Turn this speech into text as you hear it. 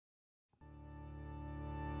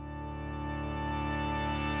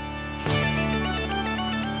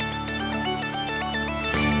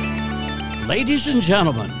Ladies and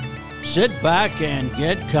gentlemen, sit back and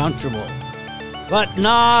get comfortable. But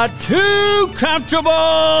not too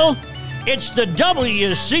comfortable. It's the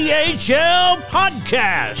Wchl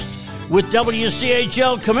Podcast with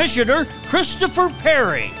Wchl Commissioner Christopher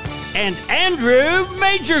Perry and Andrew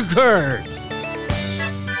Majorkirk.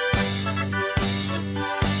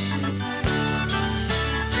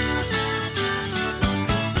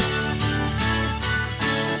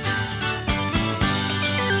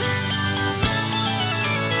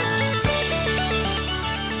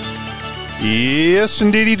 Yes,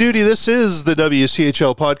 indeedy duty. This is the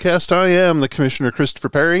Wchl Podcast. I am the Commissioner Christopher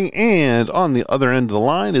Perry, and on the other end of the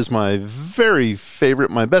line is my very favorite,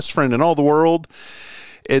 my best friend in all the world.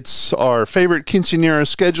 It's our favorite quinceañera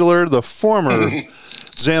scheduler, the former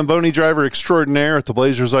Zamboni driver extraordinaire at the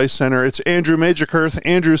Blazers Ice Center. It's Andrew Majorkirk.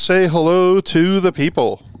 Andrew, say hello to the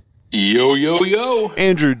people. Yo, yo, yo.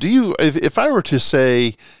 Andrew, do you, if I were to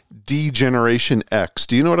say D-Generation X,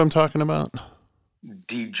 do you know what I'm talking about?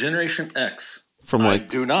 D-Generation X. From I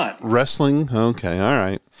do not. Wrestling? Okay, all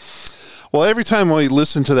right. Well, every time we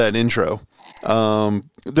listen to that intro,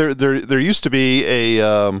 there used to be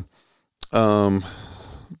a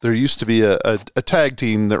tag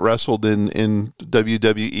team that wrestled in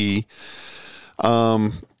WWE,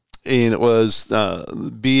 and it was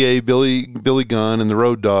B.A. Billy Gunn and the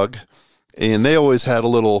Road Dogg, and they always had a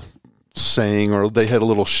little saying, or they had a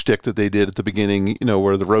little shtick that they did at the beginning, you know,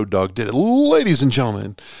 where the Road Dogg did it. Ladies and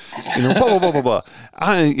gentlemen, you know, blah, blah, blah, blah, blah.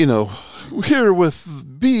 Here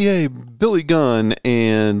with B.A. Billy Gunn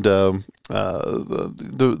and the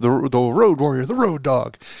Road Warrior, the Road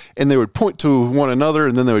Dogg. And they would point to one another,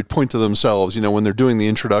 and then they would point to themselves, you know, when they're doing the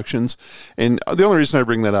introductions. And the only reason I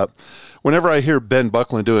bring that up, whenever I hear Ben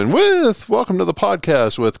Buckland doing, welcome to the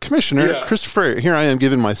podcast with Commissioner Christopher, here I am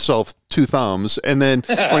giving myself two thumbs. And then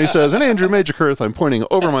when he says, and Andrew Majorkirk, I'm pointing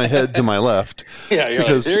over my head to my left. Yeah, you're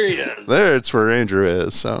because like, there he is. There's where Andrew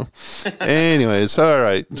is. So anyways, all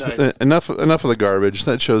right. Nice. Enough of the garbage.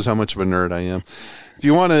 That shows how much of a nerd I am.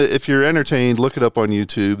 If you're entertained, look it up on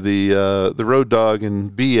YouTube. The Road Dogg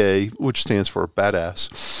and BA, which stands for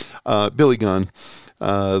badass, Billy Gunn.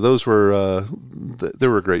 They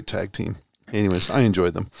were a great tag team. Anyways, I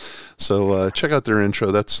enjoyed them. So check out their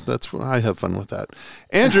intro. That's I have fun with that.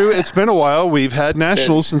 Andrew, it's been a while. We've had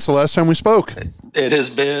nationals since the last time we spoke. It has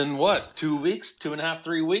been 2 weeks, 2.5,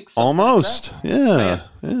 3 weeks, almost. Like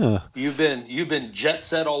yeah. You've been jet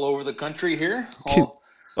set all over the country here.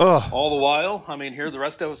 All the while, I mean, here the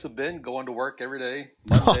rest of us have been going to work every day,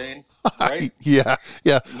 Monday, right? Yeah.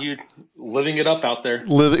 You living it up out there.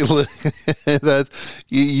 That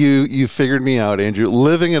you figured me out, Andrew.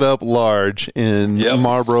 Living it up large in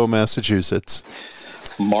Marlborough, Massachusetts.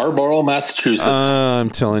 Marlborough, Massachusetts. I'm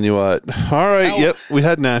telling you what. All right. We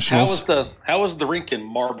had nationals. How was the rink in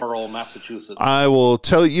Marlborough, Massachusetts? I will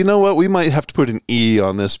tell you. You know what? We might have to put an E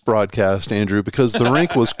on this broadcast, Andrew, because the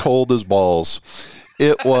rink was cold as balls.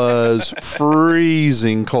 It was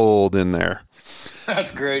freezing cold in there. That's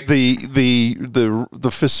great.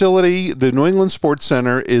 The facility, the New England Sports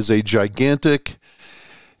Center, is a gigantic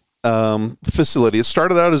facility. It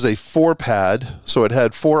started out as a 4-pad, so it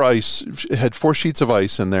had 4 sheets of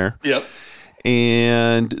ice in there. Yep.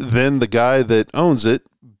 And then the guy that owns it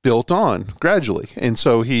built on gradually. And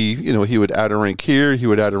so he would add a rink here, he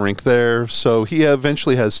would add a rink there. So he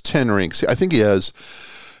eventually has 10 rinks. I think he has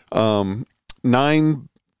 9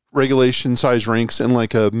 regulation size rinks and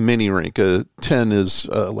like a mini rink. 10 is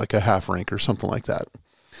like a half rink or something like that.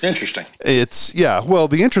 Interesting. Well,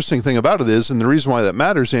 the interesting thing about it is, and the reason why that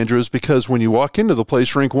matters, Andrew, is because when you walk into the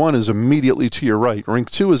place, rink 1 is immediately to your right.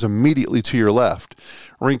 Rink 2 is immediately to your left.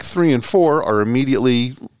 Rink 3 and 4 are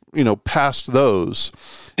immediately, past those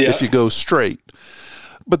if you go straight.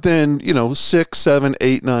 But then, 6, 7,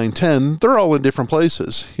 8, 9, 10, they're all in different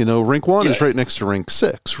places. Rink 1 is right next to rink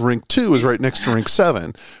 6. Rink 2 is right next to rink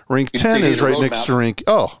 7. Rink 10 is right next to rink...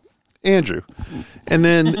 Oh, Andrew. And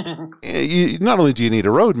then not only do you need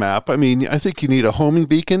a road map, I mean, I think you need a homing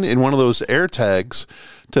beacon and one of those air tags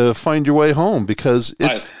to find your way home because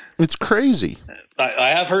it's crazy.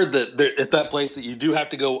 I have heard that at that place that you do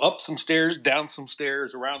have to go up some stairs, down some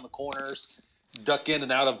stairs, around the corners, duck in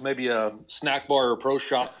and out of maybe a snack bar or pro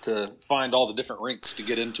shop to find all the different rinks to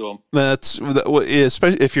get into them.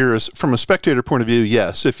 Especially if you're from a spectator point of view,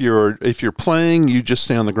 yes. If you're playing, you just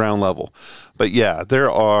stay on the ground level. But yeah,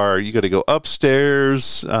 you got to go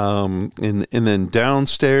upstairs and then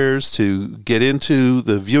downstairs to get into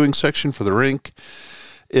the viewing section for the rink.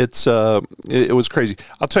 It was crazy.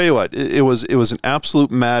 I'll tell you what, it was an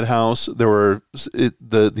absolute madhouse. The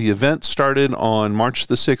event started on March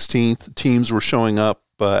the 16th. Teams were showing up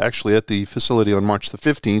actually at the facility on March the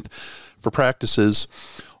 15th for practices.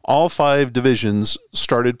 All 5 divisions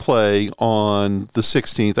started play on the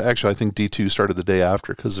 16th. Actually, I think D2 started the day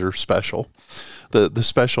after because they're special. The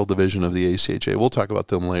special division of the ACHA. We'll talk about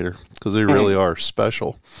them later because they really are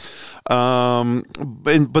special.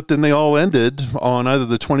 But then they all ended on either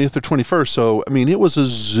the 20th or 21st. So, I mean, it was a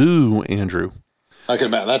zoo, Andrew. I can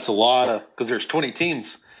imagine. That's a lot of, because there's 20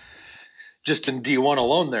 teams just in D1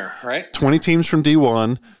 alone there, right? 20 teams from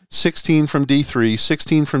D1, 16 from D3,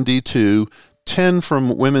 16 from D2, 10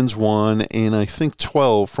 from Women's 1, and I think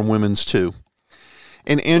 12 from Women's 2.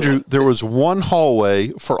 And, Andrew, there was one hallway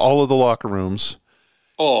for all of the locker rooms.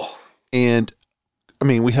 Oh. And, I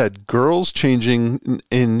mean, we had girls changing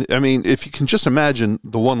in, I mean, if you can just imagine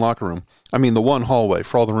the one locker room, I mean, the one hallway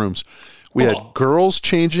for all the rooms. We had girls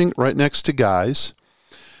changing right next to guys.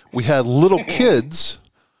 We had little kids.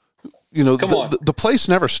 You know, the place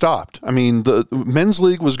never stopped. I mean, the men's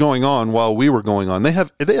league was going on while we were going on. They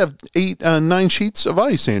have 9 sheets of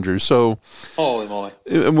ice, Andrew. So, holy moly!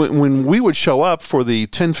 When we would show up for the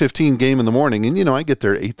 10:15 game in the morning, and I get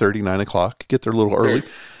there 8:30, 9 o'clock, get there a little early.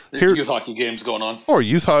 Here, youth hockey games going on, or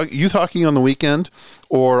youth hockey on the weekend,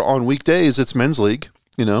 or on weekdays it's men's league.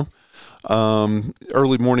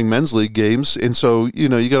 Early morning men's league games. And so,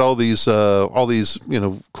 you got all these,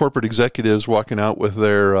 corporate executives walking out with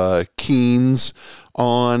their Keens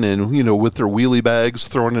on and, with their wheelie bags,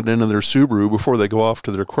 throwing it into their Subaru before they go off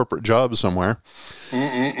to their corporate jobs somewhere.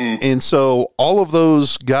 And so all of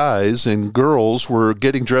those guys and girls were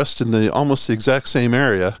getting dressed in almost the exact same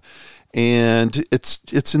area. And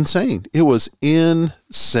it's insane. It was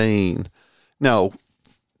insane. Now,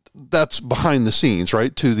 that's behind the scenes,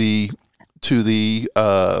 right? To the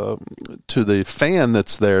fan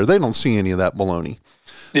that's there, they don't see any of that baloney.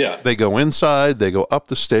 Yeah. They go inside, they go up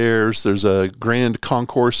the stairs. There's a grand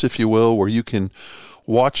concourse, if you will, where you can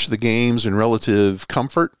watch the games in relative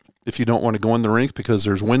comfort if you don't want to go in the rink because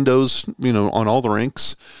there's windows, on all the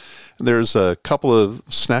rinks. There's a couple of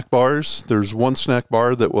snack bars. There's one snack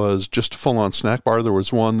bar that was just a full-on snack bar. There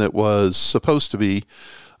was one that was supposed to be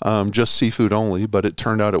just seafood only, but it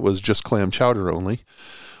turned out it was just clam chowder only.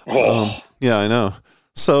 Yeah, I know.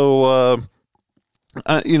 So,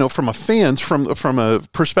 from a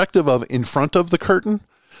perspective of in front of the curtain,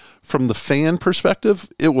 from the fan perspective,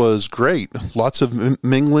 it was great. Lots of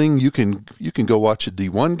mingling. You can go watch a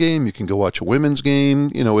D1 game. You can go watch a women's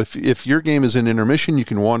game. If your game is in intermission, you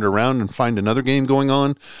can wander around and find another game going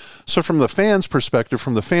on. So from the fans' perspective,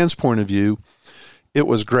 from the fans' point of view, it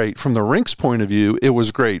was great. From the rink's point of view, it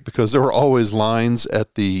was great because there were always lines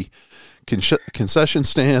at the concession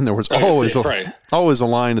stand. There was always a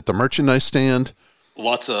line at the merchandise stand.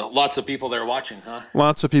 Lots of people there watching, huh?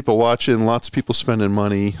 Lots of people watching, lots of people spending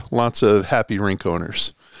money, lots of happy rink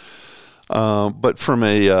owners. But from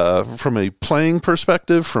a playing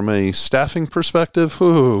perspective, from a staffing perspective,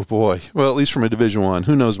 oh boy. Well, at least from a Division I.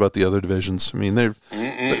 Who knows about the other divisions? I mean,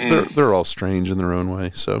 they're all strange in their own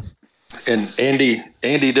way. So. And Andy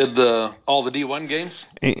did all the D1 games?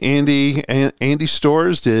 Andy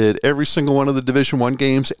Storrs did every single one of the Division I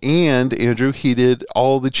games, and Andrew, he did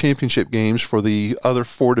all the championship games for the other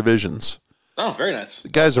 4 divisions. Oh, very nice. The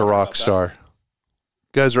guy's a rock star.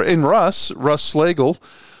 And Russ Slagle,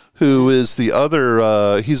 who is the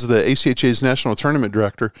other, he's the ACHA's national tournament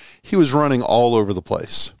director, he was running all over the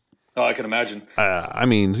place. Oh, I can imagine. I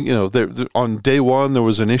mean, on day 1, there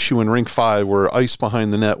was an issue in Rink 5 where ice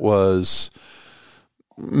behind the net was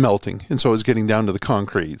melting, and so it was getting down to the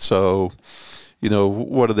concrete. So,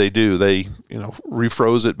 what do? They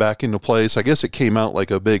refroze it back into place. I guess it came out like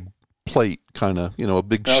a big plate, kind of, a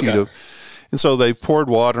big sheet of. And so they poured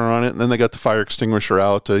water on it, and then they got the fire extinguisher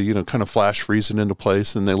out to, kind of flash freeze it into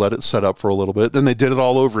place, and they let it set up for a little bit. Then they did it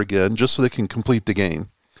all over again just so they can complete the game.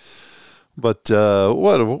 But Russ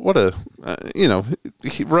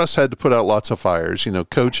had to put out lots of fires.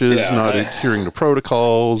 Coaches not adhering to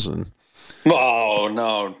protocols and. Oh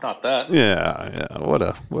no, not that. Yeah.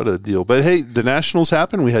 What a deal. But hey, the Nationals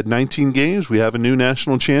happened. We had 19 games. We have a new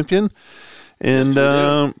national champion, and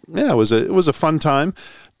it was a fun time.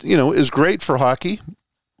 It was great for hockey.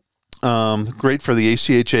 Great for the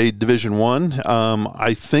ACHA Division I.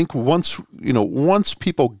 I think once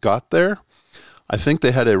people got there. I think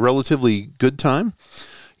they had a relatively good time.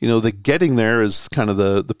 The getting there is kind of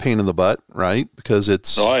the pain in the butt, right? Because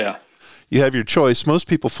it's you have your choice. Most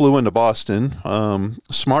people flew into Boston.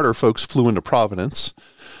 Smarter folks flew into Providence.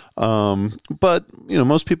 But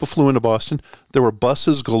most people flew into Boston. There were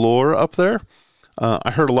buses galore up there.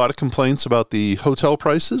 I heard a lot of complaints about the hotel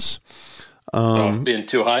prices. Being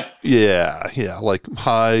too high? Yeah, like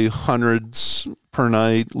high hundreds per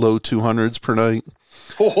night, low 200s per night.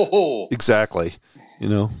 Oh. Exactly.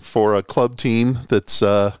 for a club team that's,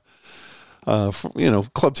 club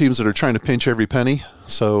teams that are trying to pinch every penny.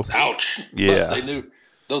 So, ouch. Yeah. But they knew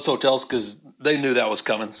those hotels, because they knew that was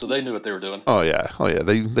coming, so they knew what they were doing. Oh yeah.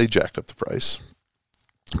 They jacked up the price.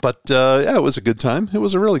 But it was a good time. It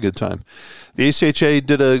was a really good time. The ACHA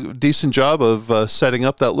did a decent job of setting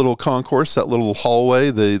up that little concourse, that little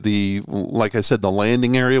hallway, the like I said, the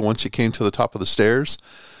landing area once you came to the top of the stairs.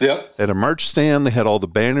 Yep. They had a merch stand. They had all the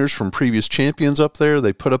banners from previous champions up there.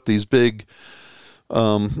 They put up these big, I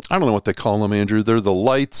don't know what they call them, Andrew. They're the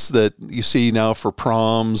lights that you see now for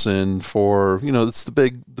proms and for, it's the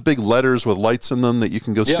big letters with lights in them that you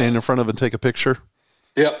can go stand in front of and take a picture.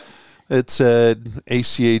 Yep. It said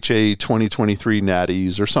ACHA 2023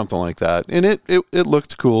 Natties or something like that. And it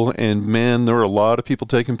looked cool. And, man, there were a lot of people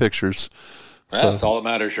taking pictures. That's all that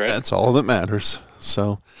matters, right? That's all that matters.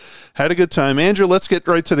 So, had a good time. Andrew, let's get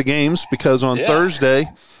right to the games because on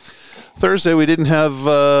Thursday we didn't have we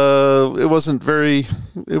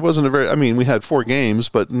had 4 games,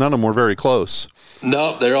 but none of them were very close.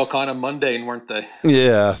 No, they're all kind of mundane, weren't they?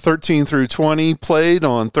 Yeah, 13 through 20 played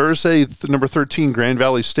on Thursday. Number 13, Grand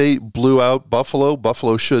Valley State blew out Buffalo.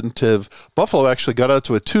 Buffalo actually got out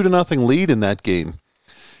to a 2-0 lead in that game.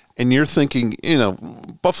 And you're thinking,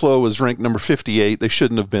 Buffalo was ranked number 58. They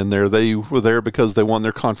shouldn't have been there. They were there because they won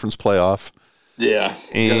their conference playoff. Yeah,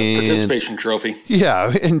 and participation trophy.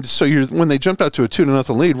 Yeah, and so when they jumped out to a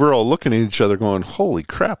 2-0 lead, we're all looking at each other going, holy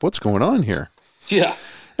crap, what's going on here? Yeah.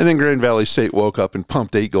 And then Grand Valley State woke up and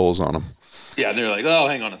pumped 8 goals on them. Yeah, they're like, oh,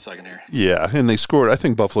 hang on a second here. Yeah, and they scored. I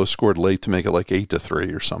think Buffalo scored late to make it like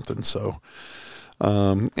 8-3 or something. So,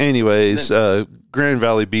 Grand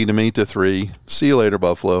Valley beat them 8-3. See you later,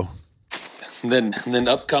 Buffalo. And then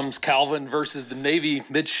up comes Calvin versus the Navy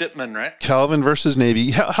midshipmen, right? Calvin versus Navy.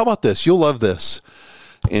 How about this? You'll love this,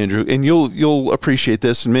 Andrew, and you'll appreciate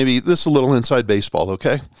this. And maybe this is a little inside baseball,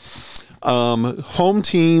 okay? Home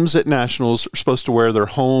teams at Nationals are supposed to wear their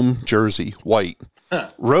home jersey, white.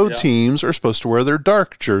 Road teams are supposed to wear their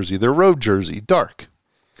dark jersey, their road jersey, dark.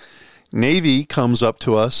 Navy comes up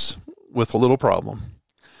to us with a little problem.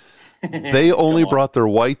 They only brought their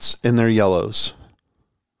whites and their yellows.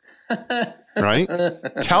 Right?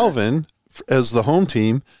 Calvin, as the home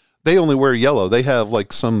team, they only wear yellow. They have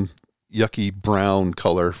like some yucky brown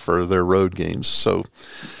color for their road games. So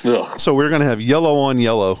we're going to have yellow on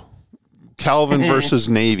yellow. Calvin versus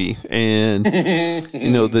Navy, and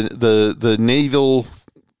the naval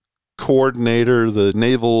coordinator, the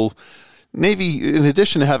Navy. In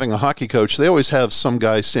addition to having a hockey coach, they always have some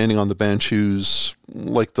guy standing on the bench who's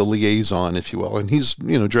like the liaison, if you will, and he's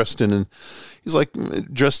dressed in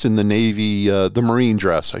the Navy, the Marine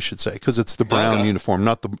dress, I should say, because it's the brown uniform,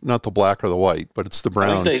 not the black or the white, but it's the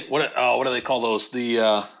brown. What do they call those?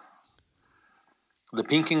 The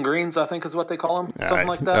pink and greens, I think, is what they call them. Something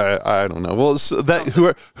like that. I don't know. Well,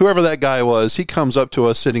 whoever that guy was, he comes up to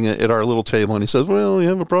us sitting at our little table and he says, "Well, you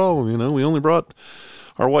have a problem. We only brought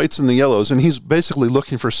our whites and the yellows," and he's basically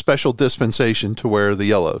looking for special dispensation to wear the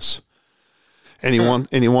yellows. And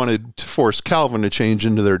he wanted to force Calvin to change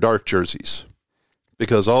into their dark jerseys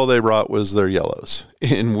because all they brought was their yellows,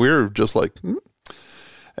 and we're just like.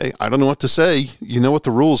 Hey, I don't know what to say. You know what the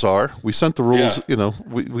rules are. We sent the rules,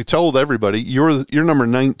 we told everybody, you're number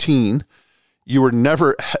 19. You were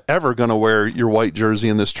never, ever going to wear your white jersey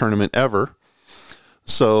in this tournament ever.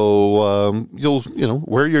 So you'll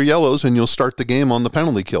wear your yellows and you'll start the game on the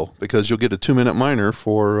penalty kill because you'll get a 2-minute minor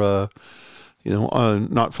for,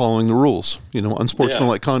 not following the rules,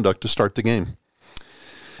 unsportsmanlike conduct to start the game.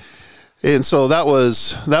 And so that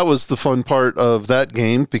was the fun part of that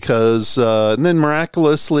game because and then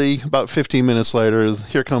miraculously, about 15 minutes later,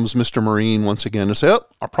 here comes Mr. Marine once again to say, "Oh,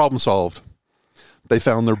 our problem solved." They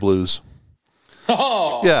found their blues.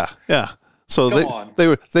 Oh, yeah. So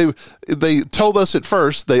they told us at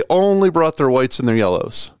first they only brought their whites and their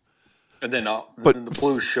yellows. And then the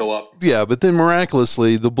blues show up. Yeah, but then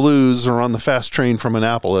miraculously, the blues are on the fast train from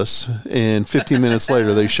Annapolis, and 15 minutes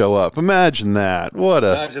later they show up. Imagine that.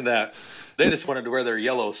 Imagine that. They just wanted to wear their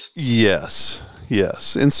yellows. Yes.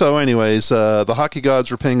 And so anyways, the hockey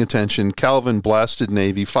gods were paying attention. Calvin blasted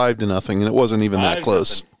Navy 5-0, and it wasn't even that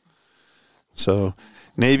close. So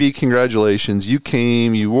Navy, congratulations. You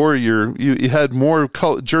came, you wore you had more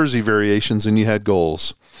jersey variations than you had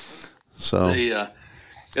goals. So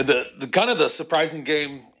the kind of the surprising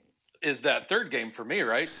game is that third game for me,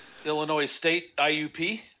 right? Illinois State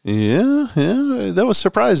IUP. Yeah, that was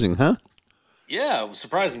surprising, huh? Yeah, it was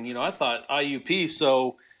surprising. I thought IUP,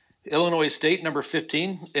 so Illinois State, number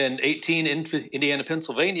 15, and 18 in Indiana,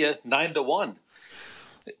 Pennsylvania, 9-1.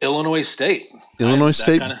 Illinois State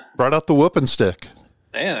brought out the whooping stick.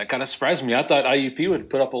 Man, that kind of surprised me. I thought IUP would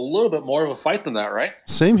put up a little bit more of a fight than that, right?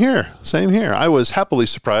 Same here. I was happily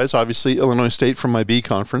surprised. Obviously, Illinois State from my B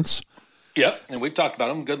conference. Yep, and we've talked about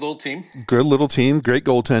them. Good little team. Good little team. Great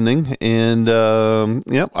goaltending. And,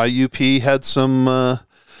 IUP had some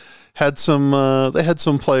they had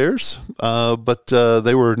some players, but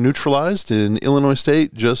they were neutralized, and Illinois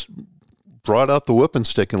State just brought out the whipping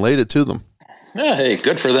stick and laid it to them. Yeah, hey,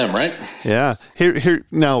 good for them, right? Yeah. Here.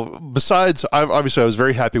 Now, besides, I was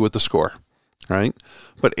very happy with the score, right?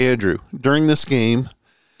 But Andrew, during this game,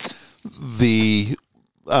 the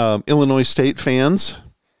Illinois State fans,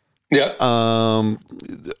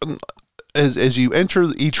 as you enter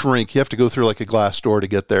each rink, you have to go through like a glass door to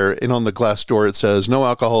get there, and on the glass door it says no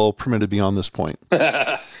alcohol permitted beyond this point.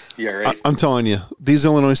 Yeah, right. I'm telling you, these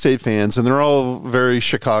Illinois State fans, and they're all very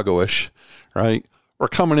Chicago-ish, right? We're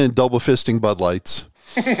coming in double fisting Bud Lights.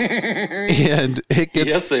 And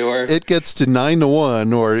Yes, they were. It gets to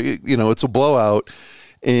 9-1, or it's a blowout.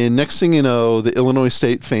 And next thing you know, the Illinois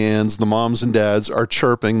State fans, the moms and dads, are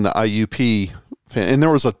chirping the IUP fan. And there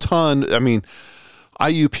was a ton. I mean,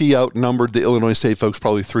 IUP outnumbered the Illinois State folks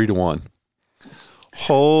probably 3-1.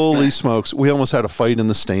 Holy smokes. We almost had a fight in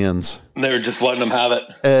the stands. And they were just letting them have it.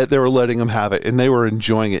 They were letting them have it, and they were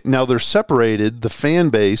enjoying it. Now they're separated. The fan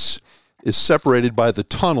base is separated by the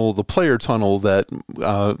tunnel, the player tunnel that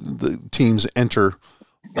the teams enter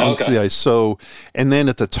onto the ice. So, and then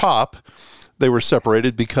at the top, they were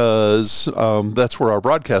separated because that's where our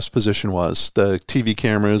broadcast position was. The TV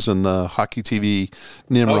cameras and the hockey TV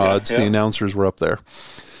Nimrods, the announcers were up there.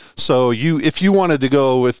 So if you wanted to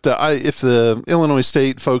go, if the Illinois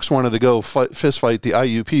State folks wanted to go fist fight the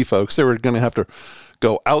IUP folks, they were going to have to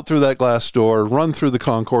go out through that glass door, run through the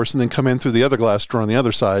concourse, and then come in through the other glass door on the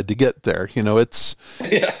other side to get there. They'd have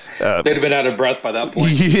been out of breath by that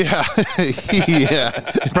point. Yeah, yeah.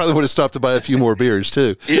 Probably would have stopped to buy a few more beers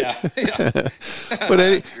too. Yeah. But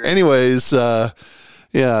anyways, it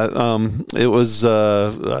was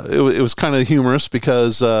kind of humorous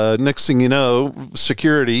because next thing you know,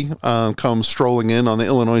 security comes strolling in on the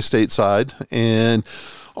Illinois State side, and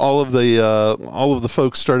all of the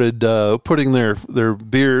folks started putting their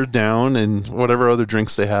beer down and whatever other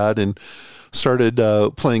drinks they had, and started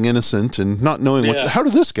playing innocent and not knowing how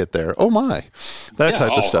did this get there? Oh my, that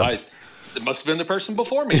type of stuff. It must have been the person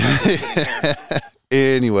before me.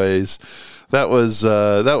 Anyways, that was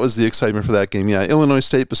the excitement for that game. Yeah, Illinois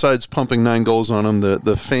State, besides pumping 9 goals on them,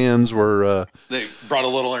 the fans were they brought a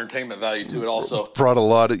little entertainment value to it. Also brought a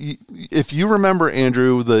lot of. If you remember,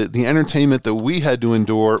 Andrew, the entertainment that we had to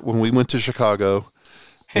endure when we went to Chicago,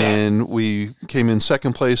 and we came in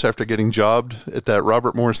second place after getting jobbed at that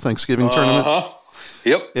Robert Morris Thanksgiving tournament.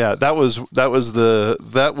 Yep. Yeah, that was the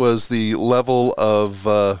level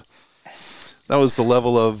of. That was the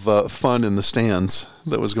level of fun in the stands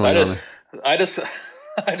that was going on there. I just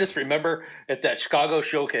remember at that Chicago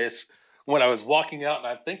showcase when I was walking out, and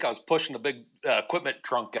I think I was pushing a big equipment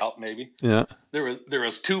trunk out. Maybe there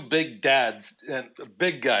was 2 big dads and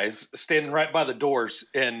big guys standing right by the doors,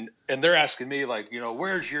 and they're asking me like,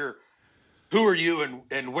 who are you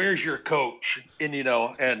and where's your coach, and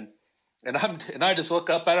and I just look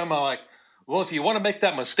up at him. I'm like, well, if you want to make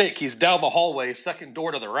that mistake, he's down the hallway, second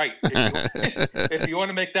door to the right. If you want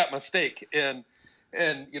to make that mistake, and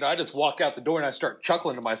I just walk out the door and I start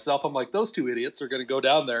chuckling to myself. I'm like, those 2 idiots are going to go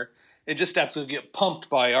down there and just absolutely get pumped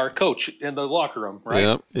by our coach in the locker room,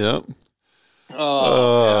 right? Yep.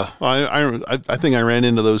 I think I ran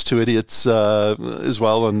into those 2 idiots as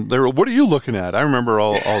well, and they were, what are you looking at? I remember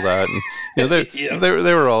all that, and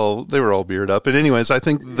they were all bearded up. And anyways, I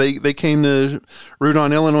think they came to root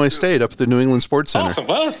on Illinois State up at the New England Sports Center. Awesome.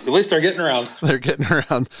 Well, at least they're getting around. They're getting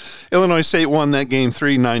around. Illinois State won that game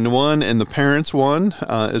 9-1, and the parents won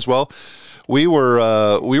as well. We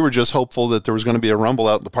were just hopeful that there was going to be a rumble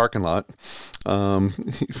out in the parking lot.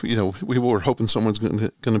 We were hoping someone's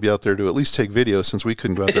going to be out there to at least take video, since we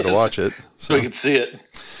couldn't go out there to watch it. So we could see it.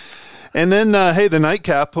 And then, the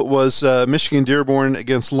nightcap was Michigan Dearborn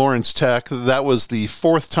against Lawrence Tech. That was the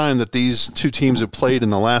 4th time that these 2 teams have played in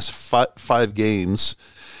the last 5 games.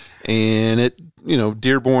 And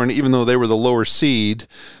Dearborn, even though they were the lower seed,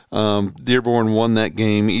 Dearborn won that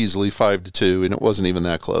game easily 5-2, and it wasn't even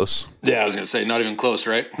that close. Yeah, I was going to say, not even close,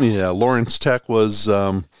 right? Yeah, Lawrence Tech was,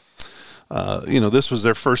 this was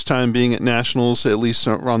their first time being at nationals, at least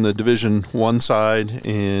on the Division I side,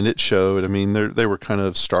 and it showed. I mean, they were kind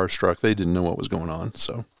of starstruck. They didn't know what was going on.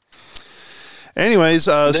 So, anyways,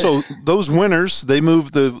 so those winners, they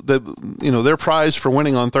moved their prize for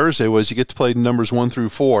winning on Thursday was you get to play numbers 1 through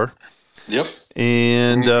 4. Yep.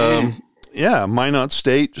 And Minot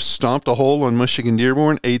State stomped a hole on Michigan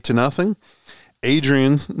Dearborn 8-0,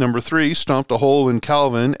 Adrian, number 3, stomped a hole in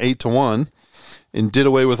Calvin 8-1 and did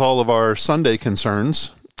away with all of our Sunday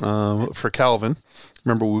concerns for Calvin.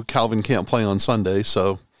 Remember, Calvin can't play on Sunday,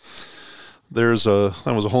 so that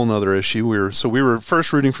was a whole nother issue. We were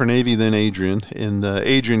first rooting for Navy, then Adrian, and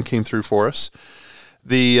Adrian came through for us.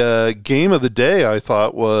 The game of the day, I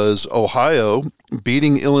thought, was Ohio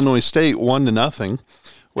beating Illinois State 1-0.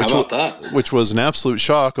 How about that? Which was an absolute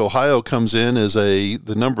shock. Ohio comes in as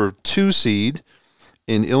the number 2 seed,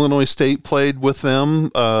 and Illinois State played with them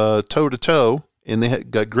toe-to-toe, and they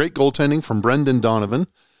got great goaltending from Brendan Donovan.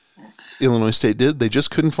 Illinois State did. They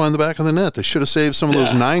just couldn't find the back of the net. They should have saved some of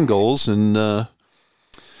those 9 goals. And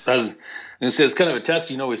it's kind of a test.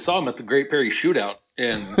 We saw them at the Great Perry Shootout,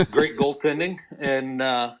 and great goaltending and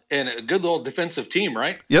a good little defensive team,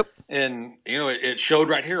 right? Yep. And it showed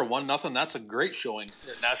right here, 1-0. That's a great showing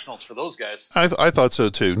at nationals for those guys. I thought so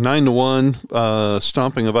too. 9-1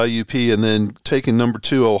 stomping of IUP, and then taking number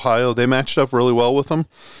 2 Ohio. They matched up really well with them.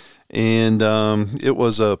 And it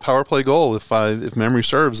was a power play goal, if memory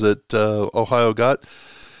serves, that Ohio got.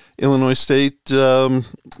 Illinois State, played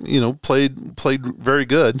very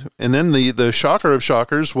good. And then the shocker of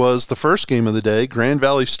shockers was the first game of the day. Grand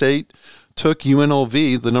Valley State took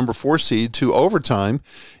UNLV, the number 4 seed, to overtime.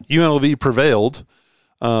 UNLV prevailed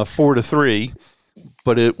 4-3,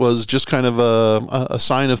 but it was just kind of a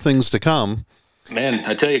sign of things to come. Man,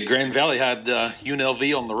 I tell you, Grand Valley had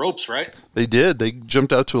UNLV on the ropes, right? They did. They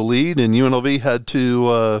jumped out to a lead, and UNLV had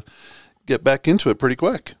to get back into it pretty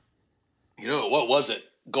quick. What was it?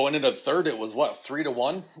 Going into the third, it was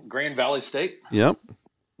 3-1, Grand Valley State? Yep.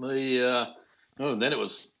 Then it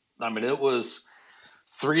was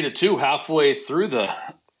 3-2 halfway through the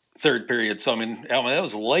third period. So, it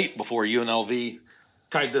was late before UNLV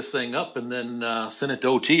tied this thing up and then sent it to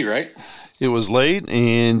OT, right? It was late,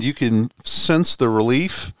 and you can sense the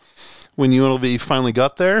relief when UNLV finally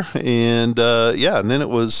got there. And and then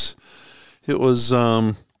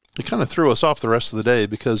it kind of threw us off the rest of the day,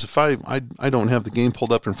 because if I don't have the game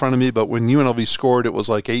pulled up in front of me, but when UNLV scored, it was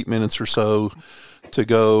like 8 minutes or so to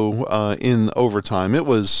go in overtime. It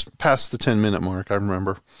was past the 10-minute mark, I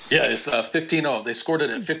remember. Yeah, it's 15-0. They scored it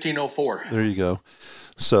at 15:04. There you go.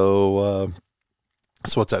 So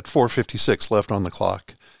what's that? 4:56 left on the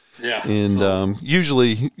clock. Yeah. And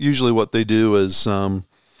usually what they do is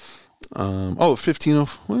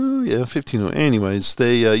 15-0. Anyways,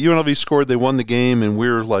 they UNLV scored, they won the game, and we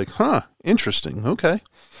were like, interesting. Okay.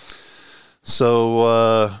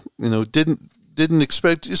 So didn't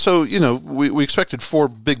expect, so we expected 4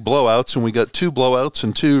 big blowouts, and we got 2 blowouts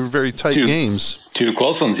and 2 very tight games. 2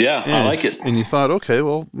 close ones, yeah. I like it. And you thought, okay,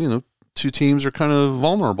 well, 2 teams are kind of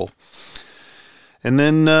vulnerable. And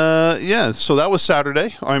then, so that was Saturday.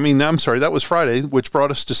 That was Friday, which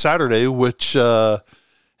brought us to Saturday, which has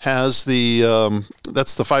that's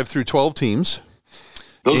the 5 through 12 teams.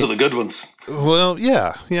 Those are the good ones. Well,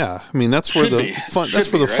 yeah. That's where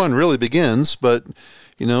the fun really begins. But,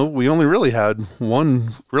 we only really had one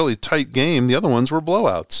really tight game. The other ones were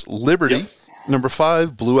blowouts. Liberty, number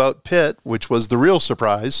 5, blew out Pitt, which was the real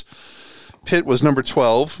surprise. Pitt was number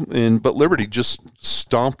 12, but Liberty just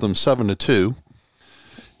stomped them 7-2.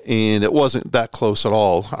 And it wasn't that close at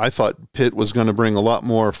all. I thought Pitt was going to bring a lot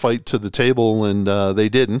more fight to the table, and they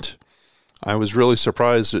didn't. I was really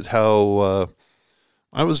surprised at how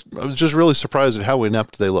I was just really surprised at how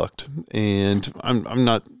inept they looked. And I'm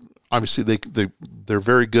not, obviously they're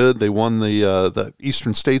very good. They won the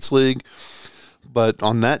Eastern States League, but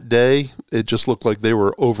on that day it just looked like they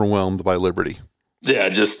were overwhelmed by Liberty. Yeah,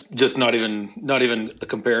 just not even a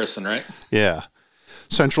comparison, right? Yeah.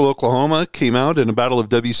 Central Oklahoma came out in a battle of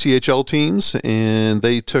WCHL teams, and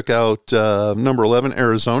they took out number 11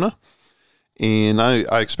 Arizona. And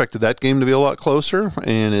I expected that game to be a lot closer,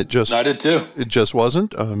 and I did too. It just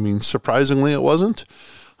wasn't. Surprisingly, it wasn't.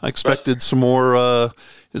 I expected some more.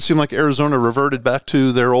 It seemed like Arizona reverted back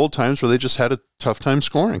to their old times, where they just had a tough time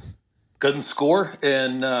scoring. Couldn't score,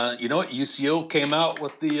 and you know what? UCO came out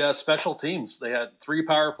with the special teams. They had 3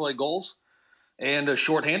 power play goals and a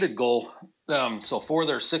shorthanded goal. So 4 of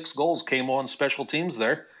their 6 goals came on special teams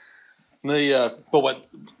there. The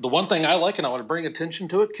one thing I like, and I want to bring attention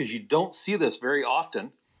to it because you don't see this very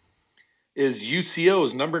often, is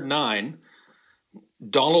UCO's number 9,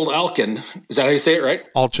 Donald Alkin. Is that how you say it, right?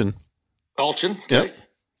 Alchin. Okay. Yep.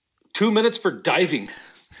 2 minutes for diving.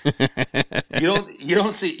 You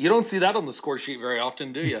don't see that on the score sheet very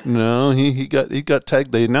often, do you? No, he got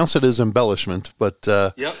tagged. They announced it as embellishment, but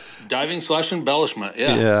yep, diving/embellishment.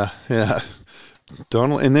 Yeah.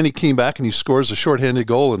 Donald, and then he came back and he scores a shorthanded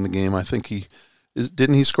goal in the game. I think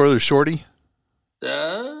didn't he score the shorty?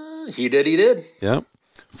 He did. Yep.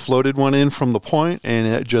 floated one in from the point, and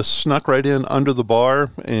it just snuck right in under the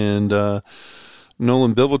bar. And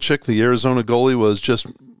Nolan Bivelchik, the Arizona goalie, was just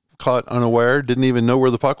caught unaware, didn't even know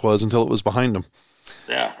where the puck was until it was behind him.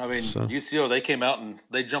 Yeah, I mean, UCO, they came out and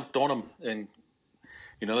they jumped on them, and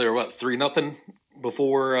they were 3-0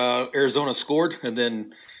 before Arizona scored, and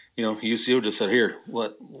then UCO just said, "Here,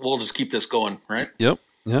 we'll just keep this going," right? Yep.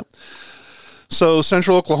 So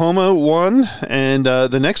Central Oklahoma won, and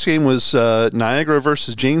the next game was Niagara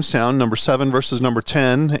versus Jamestown, number 7 versus number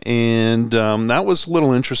 10, and that was a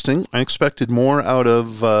little interesting. I expected more out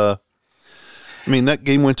of. That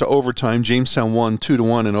game went to overtime. Jamestown won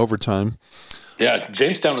 2-1 in overtime. Yeah,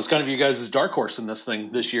 Jamestown was kind of you guys' dark horse in this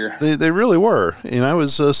thing this year. They really were, and I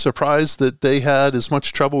was surprised that they had as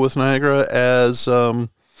much trouble with Niagara as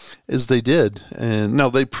they did. And now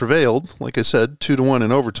they prevailed, like I said, 2-1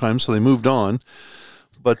 in overtime, so they moved on.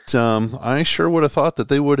 But I sure would have thought that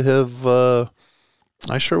they would have.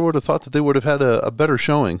 Had a better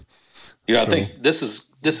showing. Yeah, so. I think this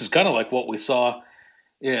is kind of like what we saw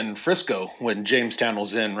in Frisco when Jamestown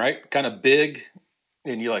was in, right? Kind of big.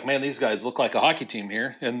 And you're like, man, these guys look like a hockey team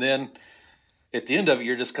here. And then at the end of it,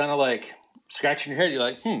 you're just kind of like scratching your head. You're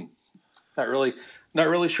like, not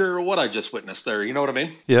really sure what I just witnessed there. You know what I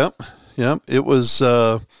mean? Yep. It was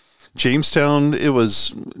Jamestown. It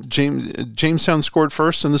was Jamestown scored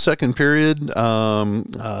first in the second period.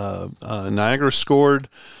 Niagara scored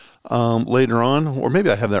later on, or maybe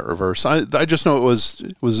I have that reverse. I just know it was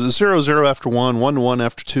 0-0 after 1, 1-1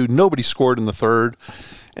 after 2. Nobody scored in the third.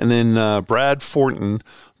 And then Brad Fortin,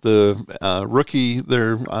 the rookie,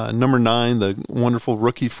 their number 9, the wonderful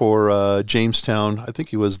rookie for Jamestown, I think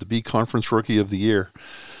he was the B Conference Rookie of the Year,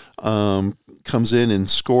 comes in and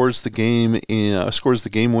scores the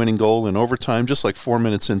game-winning goal in overtime, just like 4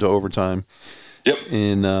 minutes into overtime. Yep.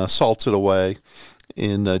 And salts it away.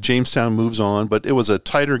 And Jamestown moves on, but it was a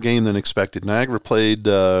tighter game than expected. Niagara played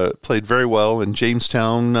very well, and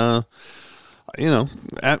Jamestown,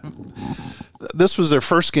 this was their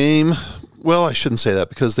first game. Well, I shouldn't say that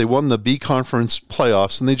because they won the B Conference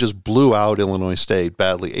playoffs and they just blew out Illinois State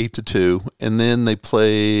badly, 8-2. And then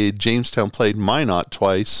Jamestown played Minot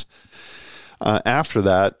twice after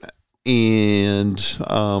that. And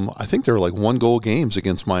I think they were like 1-goal games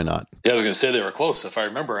against Minot. Yeah, I was going to say they were close if I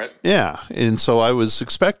remember right. Yeah, and so I was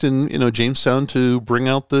expecting, Jamestown to bring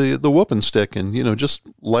out the whooping stick and, just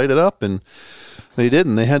light it up. And they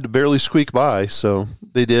didn't. They had to barely squeak by, so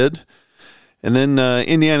they did. And then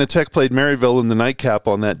Indiana Tech played Maryville in the nightcap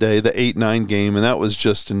on that day, the 8-9 game, and that was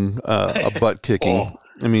just a butt kicking.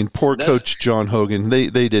 Poor Coach John Hogan. They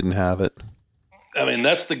didn't have it.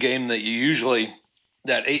 That's the game that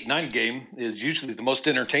that 8-9 game is usually the most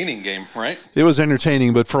entertaining game, right? It was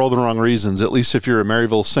entertaining, but for all the wrong reasons, at least if you're a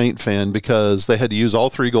Maryville Saint fan, because they had to use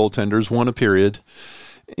all 3 goaltenders, 1 a period.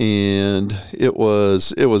 And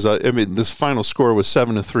this final score was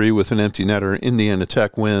 7-3 with an empty netter. Indiana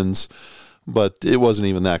Tech wins, but it wasn't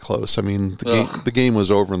even that close. The game was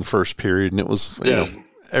over in the first period, and it was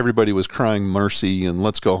everybody was crying mercy and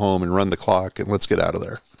let's go home and run the clock and let's get out of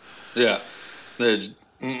there. Yeah,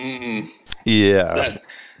 yeah.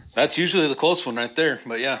 That's usually the close one right there.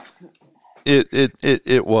 But yeah,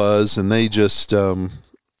 it was, and they just.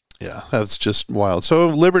 Yeah, that's just wild. So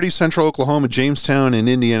Liberty, Central Oklahoma, Jamestown, and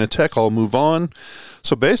Indiana Tech all move on.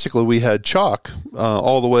 So basically we had chalk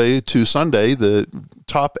all the way to Sunday. The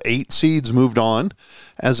top 8 seeds moved on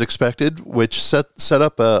as expected, which set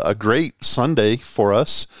up a great Sunday for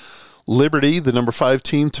us. Liberty, the number 5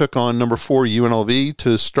 team, took on number 4 UNLV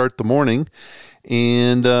to start the morning.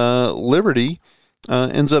 And Liberty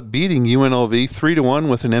ends up beating UNLV 3-1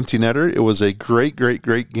 with an empty netter. It was a great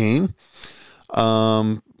game.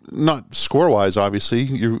 Not score-wise, obviously.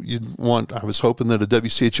 I was hoping that a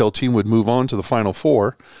WCHL team would move on to the Final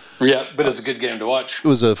Four. Yeah, but it's a good game to watch. It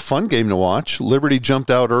was a fun game to watch. Liberty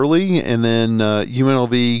jumped out early, and then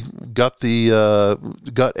UNLV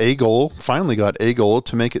finally got a goal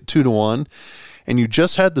to make it 2-1. And you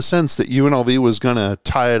just had the sense that UNLV was going to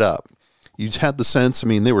tie it up. You had the sense,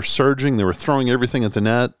 they were surging, they were throwing everything at the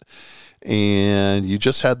net. And you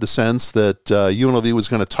just had the sense that UNLV was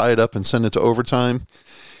going to tie it up and send it to overtime.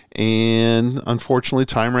 And unfortunately,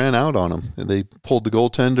 time ran out on them. They pulled the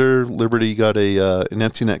goaltender. Liberty got an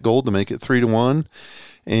empty net goal to make it 3-1,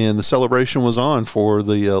 and the celebration was on for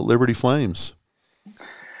the Liberty Flames.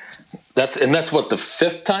 That's what, the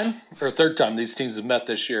 5th time or 3rd time these teams have met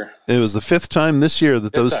this year? It was the 5th time this year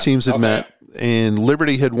that those teams had met, and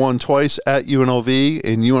Liberty had won twice at UNLV,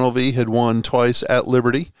 and UNLV had won twice at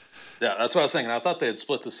Liberty. Yeah, that's what I was thinking. I thought they had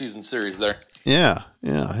split the season series there. Yeah,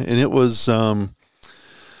 and it was.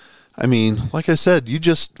 Like I said,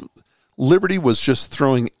 Liberty was just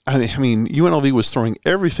throwing, I mean, UNLV was throwing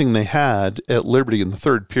everything they had at Liberty in the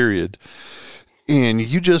third period. And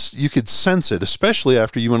you could sense it, especially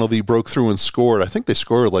after UNLV broke through and scored. I think they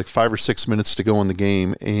scored like 5 or 6 minutes to go in the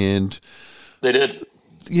game. And they did.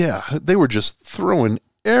 Yeah, they were just throwing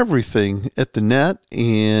everything at the net.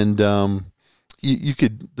 And you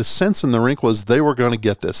could, the sense in the rink was they were going to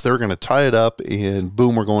get this. They were going to tie it up, and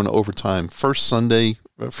boom, we're going to overtime. First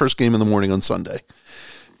game in the morning on Sunday.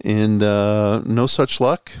 And no such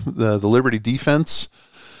luck. The Liberty defense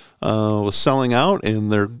was selling out,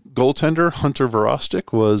 and their goaltender, Hunter Verostic,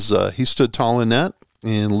 he stood tall in net,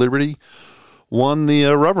 and Liberty won the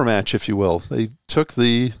rubber match, if you will. They took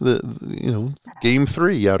the game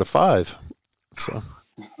 3 out of 5. So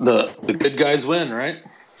the good guys win, right?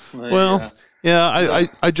 Yeah,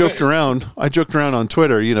 I joked around. I joked around on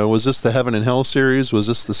Twitter. Was this the Heaven and Hell series? Was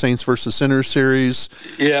this the Saints versus Sinners series?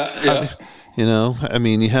 Yeah. I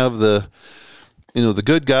mean, you have the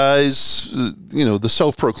good guys, the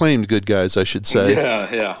self-proclaimed good guys, I should say.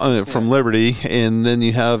 From Liberty, and then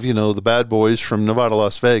you have the bad boys from Nevada,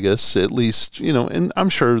 Las Vegas. At least and I'm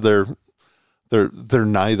sure they're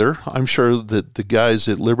neither. I'm sure that the guys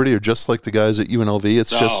at Liberty are just like the guys at UNLV.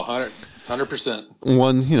 It's just 100%.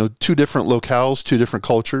 One, two different locales, two different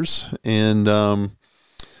cultures, and but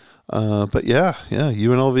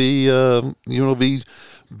UNLV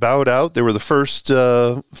bowed out. They were the first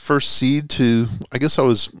seed to. I guess I'm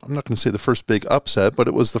not going to say the first big upset, but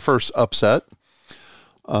it was the first upset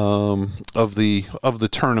of the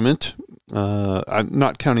tournament. I'm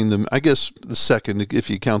not counting them. I guess the second, if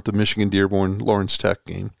you count the Michigan Dearborn Lawrence Tech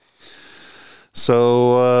game.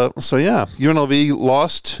 So yeah, UNLV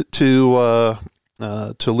lost to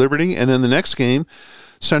Liberty, and then the next game,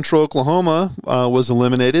 Central Oklahoma was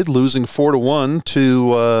eliminated, losing 4-1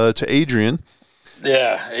 to Adrian.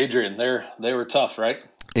 Yeah, Adrian, they were tough, right?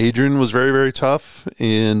 Adrian was very, very tough,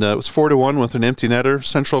 and it was 4-1 with an empty netter.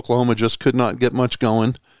 Central Oklahoma just could not get much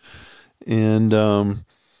going, and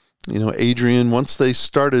Adrian, once they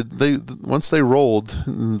rolled,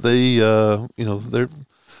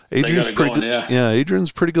 Adrian's pretty good. Yeah,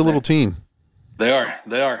 Adrian's a pretty good little team. They are.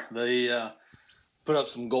 They put up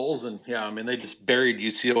some goals, and they just buried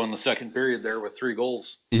UCO in the second period there with 3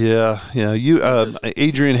 goals. Yeah.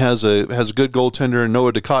 Adrian has a good goaltender,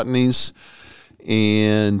 Noah DeCottney's,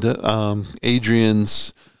 and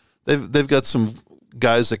they've got some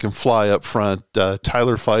guys that can fly up front.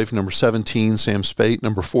 Tyler Fife, number 17, Sam Spate,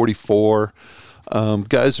 number 44,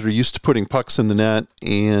 guys that are used to putting pucks in the net,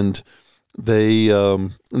 and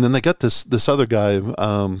then they got this other guy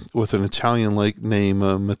with an Italian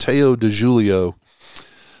name, Matteo De Giulio.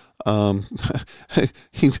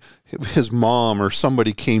 His mom or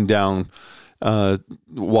somebody came down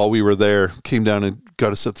while we were there, came down and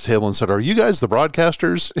got us at the table and said, "Are you guys the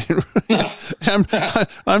broadcasters?"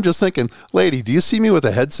 I'm just thinking, lady, do you see me with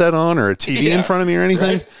a headset on or a TV in front of me or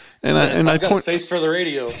anything? Right. And I point, face for the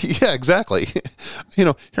radio. Yeah, exactly.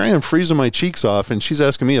 Here I am freezing my cheeks off, and she's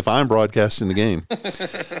asking me if I'm broadcasting the game.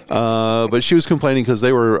 But she was complaining because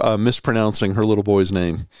they were mispronouncing her little boy's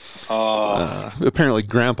name. Apparently,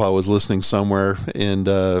 Grandpa was listening somewhere, and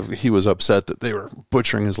he was upset that they were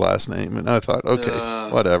butchering his last name. And I thought,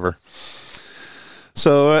 okay, whatever.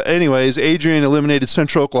 So, anyways, Adrian eliminated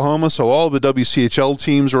Central Oklahoma, so all the WCHL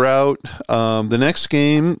teams were out. The next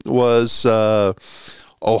game was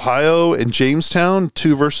Ohio and Jamestown,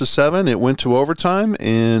 2-7. It went to overtime,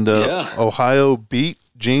 and Ohio beat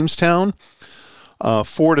Jamestown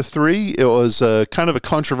 4-3. It was kind of a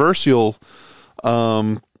controversial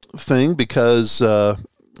thing because,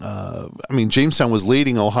 Jamestown was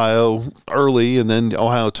leading Ohio early, and then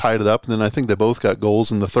Ohio tied it up, and then I think they both got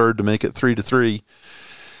goals in the third to make it 3-3.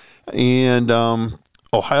 And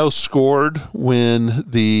Ohio scored when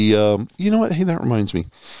the you know what? Hey, that reminds me.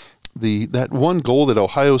 That one goal that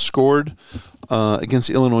Ohio scored against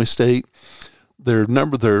Illinois State,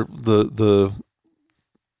 the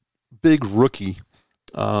big rookie,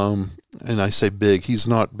 and I say big, he's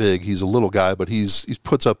not big, he's a little guy, but he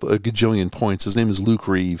puts up a gajillion points. His name is Luke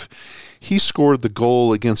Reeve. He scored the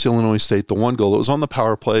goal against Illinois State, the one goal. It was on the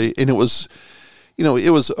power play, and it was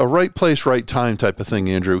a right place, right time type of thing,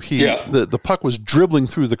 Andrew. The puck was dribbling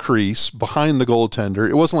through the crease behind the goaltender.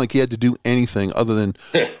 It wasn't like he had to do anything other than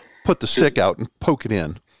put the stick out and poke it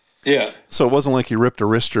in. Yeah. So it wasn't like he ripped a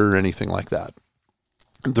wrister or anything like that.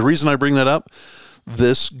 The reason I bring that up,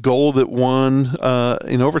 this goal that won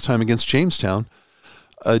in overtime against Jamestown,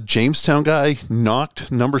 a Jamestown guy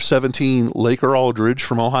knocked number 17, Laker Aldridge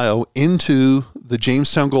from Ohio, into the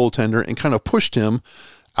Jamestown goaltender and kind of pushed him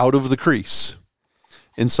out of the crease.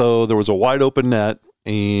 And so there was a wide open net,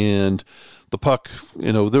 and The puck,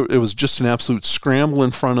 it was just an absolute scramble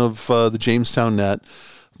in front of the Jamestown net.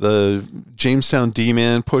 The Jamestown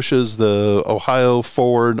D-man pushes the Ohio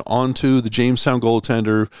forward onto the Jamestown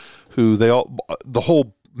goaltender, who the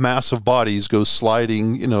whole mass of bodies goes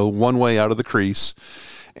sliding, one way out of the crease.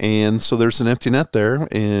 And so there's an empty net there,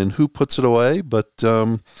 and who puts it away but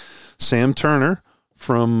Sam Turner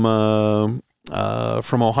from Ohio,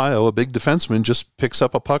 a big defenseman, just picks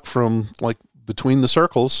up a puck from like between the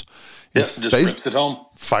circles. Yep, just rips it home.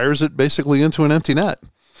 Fires it basically into an empty net.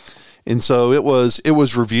 And so it was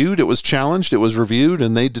reviewed, it was challenged, it was reviewed,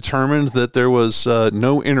 and they determined that there was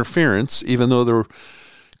no interference, even though there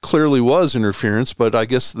clearly was interference. But I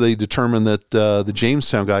guess they determined that the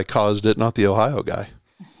Jamestown guy caused it, not the Ohio guy.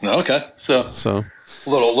 Okay, so a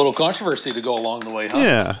little controversy to go along the way,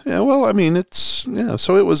 huh? Yeah. Well, I mean,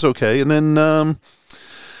 so it was okay, and then.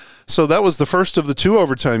 So that was the first of the 2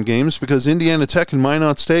 overtime games, because Indiana Tech and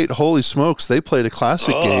Minot State, holy smokes, they played a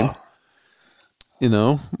classic game.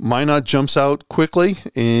 Minot jumps out quickly,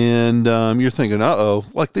 and you're thinking,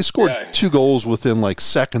 like they scored 2 goals within like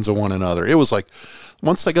seconds of one another. It was like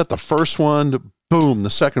once they got the first one, boom, the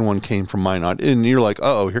second one came from Minot, and you're like,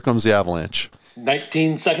 here comes the Avalanche.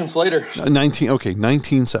 19 seconds later.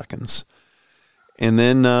 19 seconds. And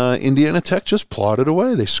then Indiana Tech just plodded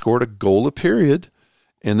away. They scored a goal a period.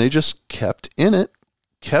 And they just kept in it.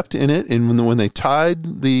 And when they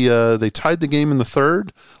tied the game in the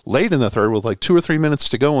third, late in the third, with like 2 or 3 minutes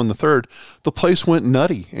to go in the third, the place went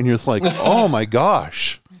nutty. And you're like, oh my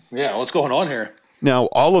gosh. Yeah, what's going on here? Now,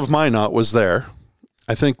 all of Minot was there.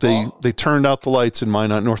 I think they turned out the lights in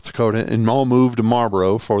Minot, North Dakota, and all moved to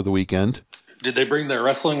Marlboro for the weekend. Did they bring their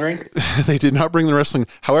wrestling ring? They did not bring the wrestling.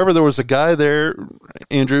 However, there was a guy there,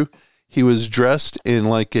 Andrew. He was dressed in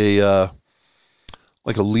like a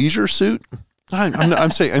leisure suit.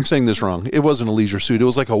 I'm saying this wrong. It wasn't a leisure suit. It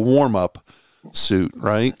was like a warm-up suit,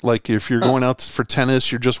 right? Like if you're going out for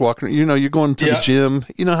tennis, you're just walking, you're going to the gym.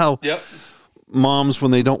 You know how moms,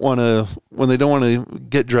 when they don't want to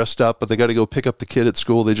get dressed up, but they got to go pick up the kid at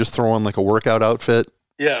school, they just throw on like a workout outfit.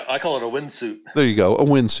 Yeah, I call it a windsuit. There you go, a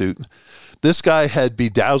windsuit. This guy had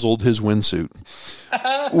bedazzled his windsuit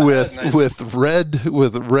with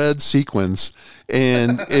red sequins,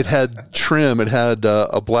 and it had trim. It had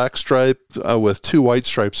a black stripe with 2 white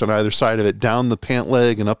stripes on either side of it, down the pant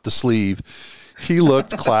leg and up the sleeve. He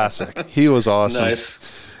looked classic. He was awesome. Nice.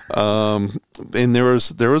 And there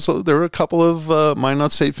were a couple of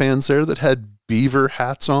Minot State fans there that had beaver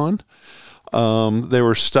hats on. They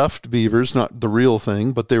were stuffed beavers, not the real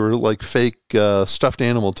thing, but they were like fake stuffed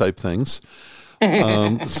animal type things.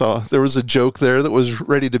 So there was a joke there that was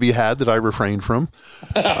ready to be had that I refrained from.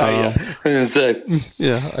 Yeah,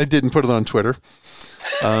 I didn't put it on Twitter.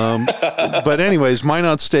 But anyways,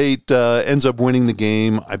 Minot State ends up winning the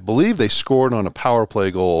game. I believe they scored on a power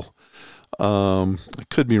play goal. I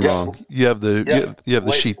could be wrong. You have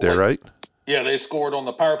the sheet there, right? Yeah, they scored on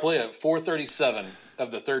the power play at 4:37 of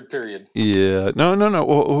the third period. Yeah. No.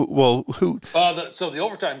 Well, who? So the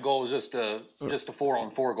overtime goal was just a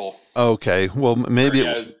 4-on-4 goal. Okay. Well, maybe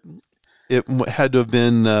it had to have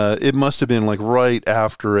been. It must have been like right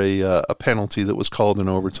after a penalty that was called in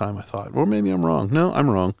overtime, I thought. Or maybe I'm wrong. No, I'm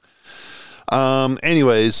wrong.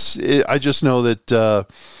 Anyways, I just know that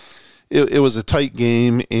it was a tight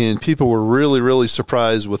game, and people were really, really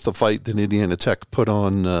surprised with the fight that Indiana Tech put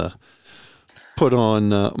on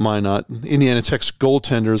Minot. Indiana Tech's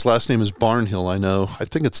goaltender, his last name is Barnhill, I know. I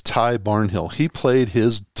think it's Ty Barnhill. He played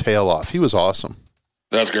his tail off. He was awesome.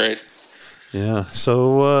 That's great. Yeah,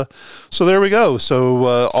 so there we go.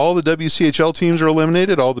 So all the WCHL teams are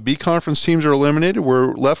eliminated. All the B Conference teams are eliminated.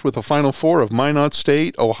 We're left with a Final Four of Minot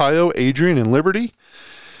State, Ohio, Adrian, and Liberty.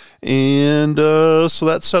 And so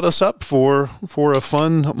that set us up for a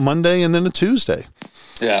fun Monday and then a Tuesday.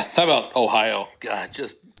 Yeah, how about Ohio? God,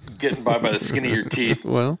 just getting by the skin of your teeth.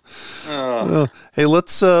 Well, hey,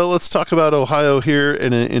 let's talk about Ohio here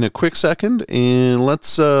in a quick second, and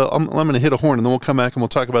I'm going to hit a horn, and then we'll come back and we'll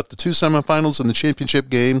talk about the 2 semifinals and the championship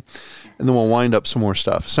game, and then we'll wind up some more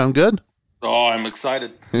stuff. Sound good? Oh, I'm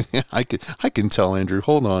excited. I can tell, Andrew.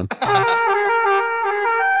 Hold on.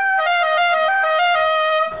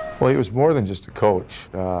 Well, he was more than just a coach.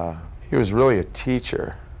 He was really a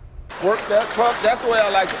teacher. Work that puck. That's the way I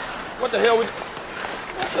like it. What the hell?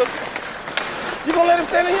 You gonna let him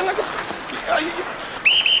stand in here like a...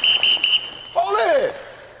 Hold it.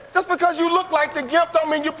 Just because you look like the gimp don't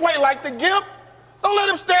mean you play like the gimp. Don't let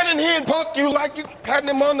him stand in here and punk you like you patting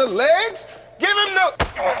him on the legs. Give him the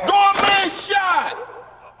gourmet shot.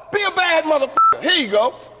 Be a bad motherfucker. Here you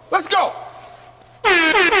go. Let's go.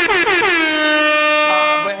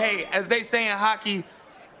 But hey, as they say in hockey,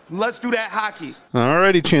 Let's do that hockey. All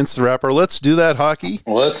righty, Chance the Rapper. Let's do that hockey.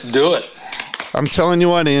 Let's do it. I'm telling you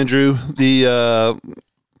what, Andrew, there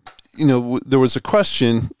was a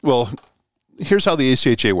question. Well, here's how the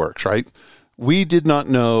ACHA works, right? We did not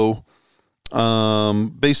know,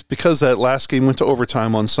 because that last game went to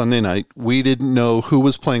overtime on Sunday night, we didn't know who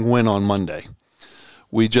was playing when on Monday.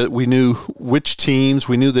 We knew which teams.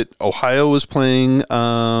 We knew that Ohio was playing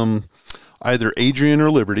either Adrian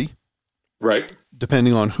or Liberty. Right.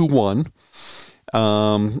 Depending on who won.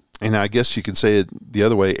 And I guess you could say it the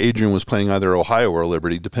other way. Adrian was playing either Ohio or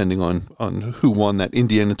Liberty, depending on who won that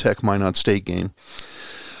Indiana Tech Minot State game.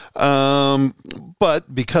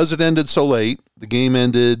 But because it ended so late, the game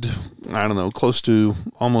ended, I don't know, close to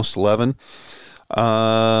almost 11.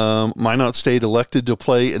 Minot State elected to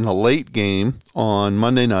play in the late game on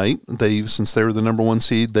Monday night. Since they were the number 1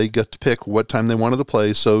 seed, they got to pick what time they wanted to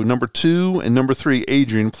play. So number 2 and number 3,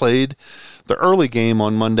 Adrian, played the early game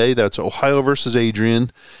on Monday. That's Ohio versus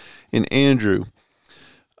Adrian. And Andrew,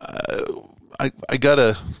 I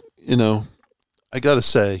gotta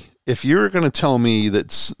say, if you're going to tell me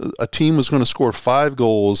that a team was going to score 5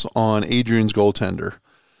 goals on Adrian's goaltender,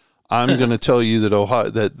 I'm going to tell you that Ohio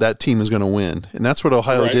that team is going to win, and that's what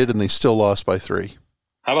Ohio did, and they still lost by 3.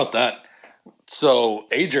 How about that? So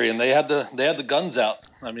Adrian, they had the guns out.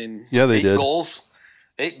 I mean, yeah, they 8 did.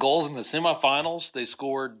 8 goals in the semifinals. They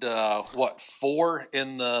scored 4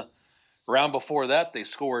 in the round before that. They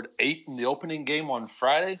scored 8 in the opening game on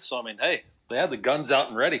Friday. So I mean, hey, they had the guns out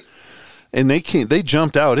and ready. And they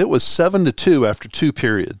jumped out. It was 7-2 after 2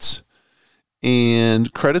 periods.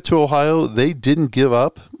 And credit to Ohio, they didn't give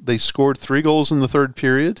up. They scored 3 goals in the third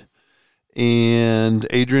period, and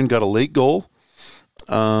Adrian got a late goal.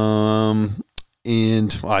 And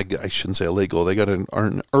I shouldn't say a late goal. They got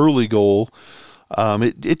an early goal.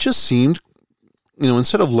 It just seemed,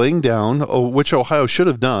 instead of laying down, which Ohio should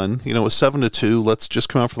have done, it was 7-2. Let's just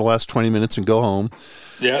come out for the last 20 minutes and go home.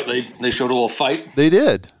 Yeah, they showed a little fight. They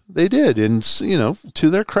did. And, to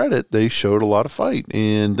their credit, they showed a lot of fight.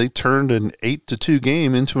 And they turned an 8-2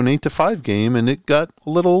 game into an 8-5 game, and it got a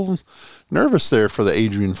little nervous there for the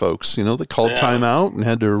Adrian folks. They called timeout and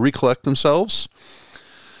had to recollect themselves.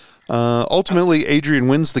 Ultimately, Adrian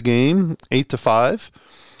wins the game 8-5.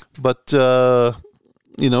 But,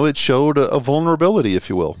 it showed a vulnerability, if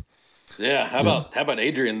you will. Yeah, how about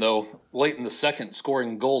Adrian, though, late in the second,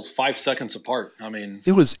 scoring goals 5 seconds apart? I mean,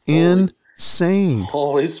 it was insane.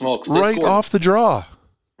 Holy smokes. Right off the draw.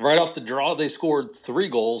 Right off the draw, they scored 3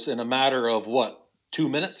 goals in a matter of, 2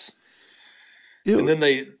 minutes? And then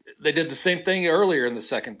they did the same thing earlier in the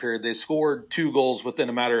second period. They scored 2 goals within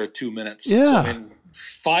a matter of 2 minutes. Yeah. So, I mean,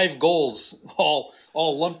 5 goals all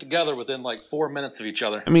lumped together within 4 minutes of each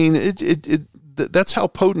other. I mean, that's how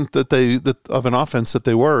potent of an offense that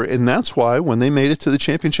they were, and that's why when they made it to the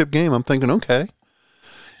championship game, I'm thinking, okay,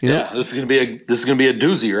 this is gonna be a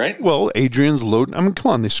doozy, right? Well, Adrian's loading. I mean,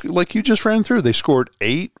 come on, like you just ran through. They scored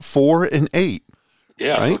 8, 4, and 8.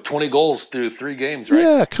 Yeah, right? So 20 goals through 3 games, right?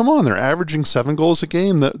 Yeah, come on, they're averaging 7 goals a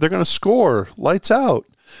game. They're going to score lights out.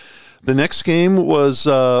 The next game was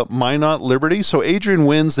Minot Liberty. So Adrian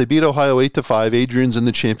wins. They beat Ohio 8-5. Adrian's in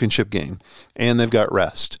the championship game, and they've got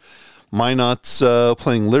rest. Minot's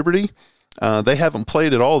playing Liberty. They haven't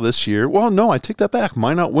played at all this year. Well, no, I take that back.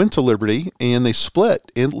 Minot went to Liberty, and they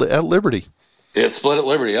split at Liberty. Yeah, split at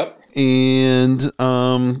Liberty, yep. And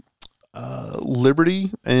Liberty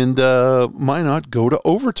and Minot go to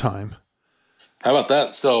overtime. How about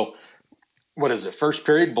that? So, what is it? First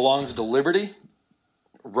period belongs to Liberty.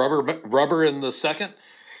 Rubber in the second.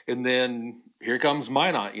 And then here comes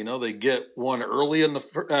Minot. They get one early in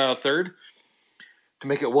the third to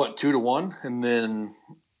make it 2-1, and then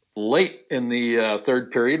late in the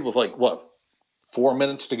third period with 4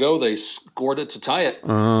 minutes to go, they scored it to tie it.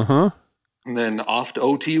 And then off to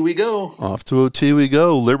OT we go.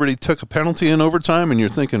 Liberty took a penalty in overtime, and you're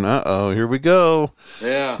thinking, here we go.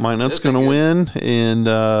 Yeah, Minot's going to win, and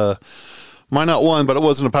Minot won, but it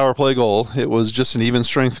wasn't a power play goal. It was just an even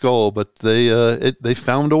strength goal, but they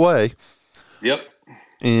found a way. Yep.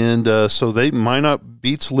 And so Minot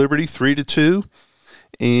beats Liberty 3-2.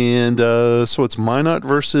 And so it's Minot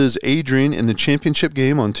versus Adrian in the championship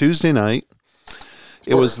game on Tuesday night.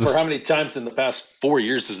 For how many times in the past 4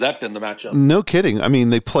 years has that been the matchup? No kidding. I mean,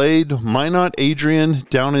 they played Minot Adrian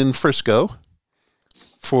down in Frisco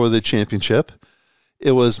for the championship.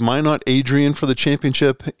 It was Minot Adrian for the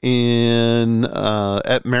championship at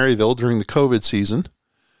Maryville during the COVID season.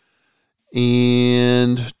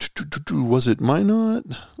 And was it Minot?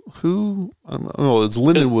 Who? Oh, it's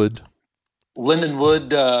Lindenwood. Lindenwood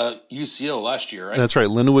UCO last year, right? That's right.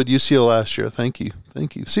 Lindenwood UCO last year. Thank you.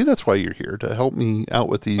 See, that's why you're here, to help me out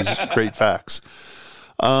with these great facts.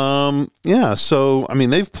 Yeah. So, I mean,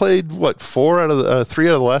 they've played 3 out of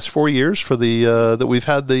the last 4 years for the, that we've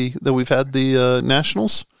had the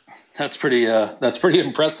Nationals. That's pretty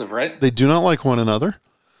impressive, right? They do not like one another.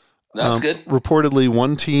 That's good. Reportedly,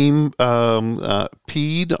 one team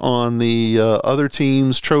peed on the other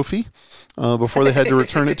team's trophy before they had to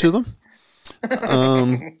return it to them.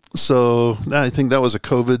 So I think that was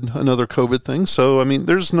another COVID thing. So, I mean,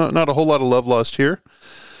 there's not a whole lot of love lost here.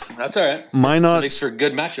 That's all right. Minot makes for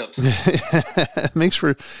good matchups.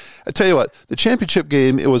 I tell you what, the championship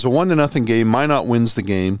game, it was a 1-0 game. Minot wins the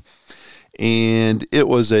game, and it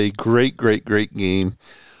was a great game.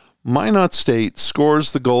 Minot State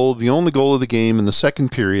scores the only goal of the game in the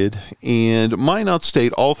second period, and Minot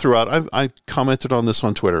State all throughout, I commented on this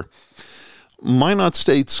on Twitter, Minot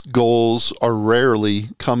State's goals are rarely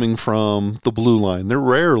coming from the blue line. They're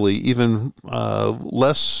rarely even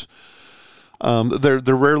less. They're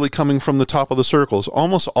rarely coming from the top of the circles.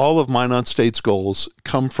 Almost all of Minot State's goals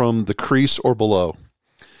come from the crease or below,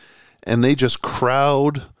 and they just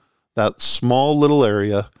crowd that small little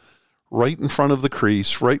area right in front of the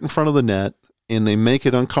crease, right in front of the net, and they make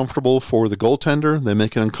it uncomfortable for the goaltender. They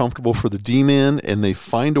make it uncomfortable for the D-man, and they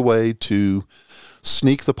find a way to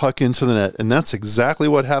sneak the puck into the net. And that's exactly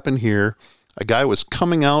what happened here. A guy was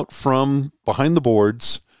coming out from behind the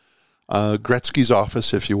boards, Gretzky's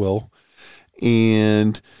office, if you will,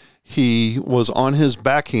 and he was on his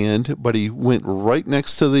backhand, but he went right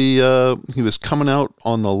next to he was coming out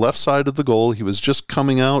on the left side of the goal. He was just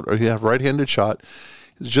coming out, or he had a right-handed shot.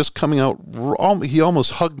 He was just coming out. He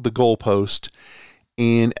almost hugged the goal post.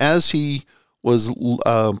 And as he was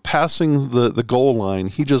passing the goal line,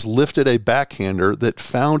 he just lifted a backhander that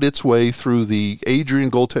found its way through the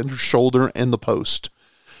Adrian goaltender's shoulder and the post.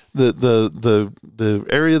 The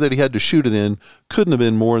area that he had to shoot it in couldn't have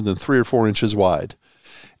been more than 3 or 4 inches wide.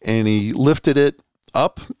 And he lifted it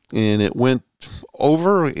up, and it went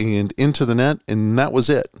over and into the net, and that was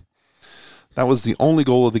it. That was the only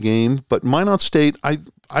goal of the game. But Minot State, I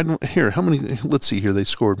don't here. How many? Let's see here. They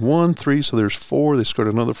scored 1, 3, so there's 4. They scored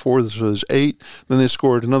another 4, so there's 8. Then they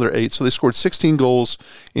scored another 8. So they scored 16 goals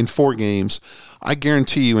in 4 games. I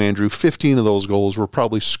guarantee you, Andrew, 15 of those goals were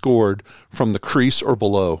probably scored from the crease or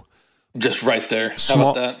below. Just right there. How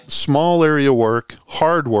about that? Small area work,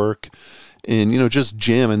 hard work, and just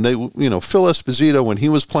jam. And they, Phil Esposito, when he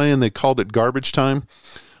was playing, they called it garbage time.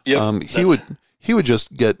 Yep, he would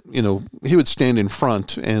just get, he would stand in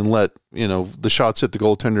front and let, the shots hit the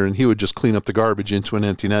goaltender, and he would just clean up the garbage into an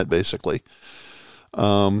empty net, basically.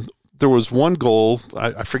 There was one goal,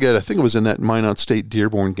 I forget, I think it was in that Minot State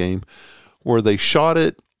Dearborn game, where they shot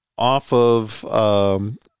it off of,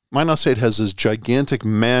 Minot State has this gigantic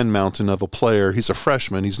man mountain of a player. He's a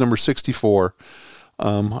freshman. He's number 64.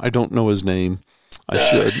 I don't know his name. I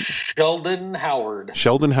should. Sheldon Howard.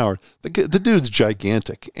 The dude's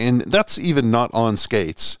gigantic, and that's even not on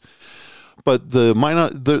skates. But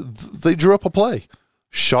they drew up a play,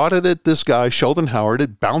 shot it at this guy, Sheldon Howard.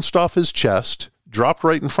 It bounced off his chest, dropped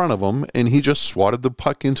right in front of him, and he just swatted the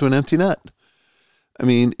puck into an empty net. I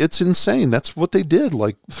mean, it's insane. That's what they did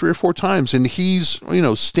like 3 or 4 times. And he's,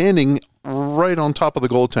 standing right on top of the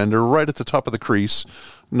goaltender, right at the top of the crease,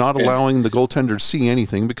 not allowing the goaltender to see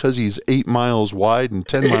anything because he's 8 miles wide and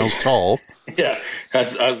 10 miles tall. Yeah,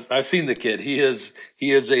 I've seen the kid. He is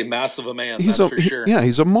a massive a man, that's for sure. Yeah,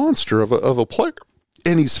 he's a monster of a player.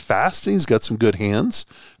 And he's fast, and he's got some good hands.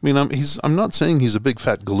 I mean, I'm not saying he's a big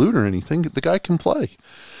fat galoot or anything. The guy can play.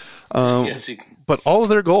 Yes, but all of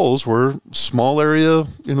their goals were small area,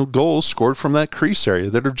 goals scored from that crease area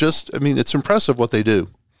that are just, it's impressive what they do.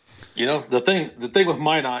 The thing with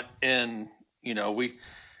Minot, and, we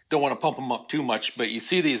don't want to pump them up too much, but you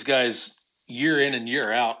see these guys year in and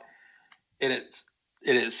year out, and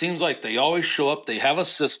it seems like they always show up, they have a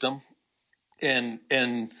system, and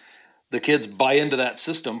the kids buy into that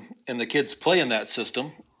system, and the kids play in that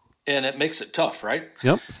system, and it makes it tough, right?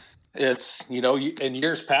 Yep. It's, in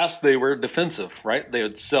years past, they were defensive, right? They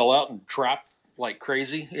would sell out and trap like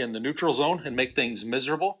crazy in the neutral zone and make things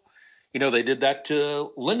miserable. They did that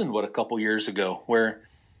to Lindenwood a couple years ago, where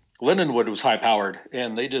Lindenwood was high-powered,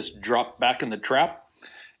 and they just dropped back in the trap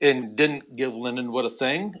and didn't give Lindenwood a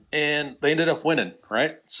thing, and they ended up winning,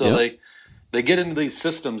 right? So yep. They get into these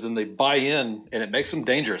systems, and they buy in, and it makes them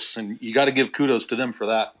dangerous, and you got to give kudos to them for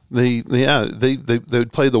that. They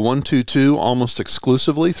would play the 1-2-2 almost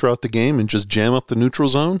exclusively throughout the game and just jam up the neutral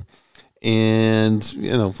zone. And,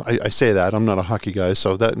 I say that. I'm not a hockey guy,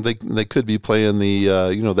 so that they could be playing the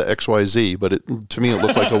XYZ, but to me it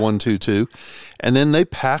looked like a 1-2-2. And then they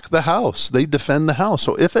pack the house. They defend the house.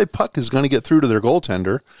 So if a puck is going to get through to their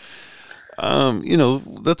goaltender,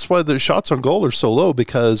 that's why the shots on goal are so low,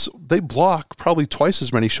 because they block probably twice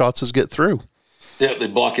as many shots as get through. Yeah, they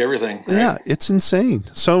block everything. Right? Yeah, it's insane.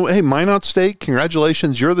 So, hey, Minot State,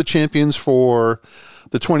 congratulations. You're the champions for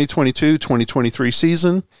the 2022-2023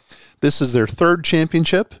 season. This is their third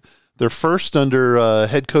championship. Their first under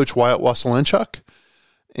head coach Wchl.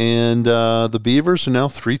 And the Beavers are now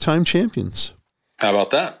 3-time champions. How about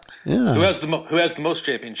that? Yeah. Who has the most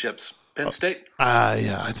championships? Penn State?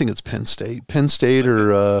 Yeah, I think it's Penn State. Penn State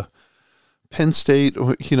or Penn State.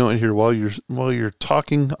 Here while you're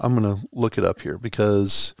talking, I'm going to look it up here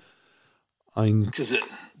because I'm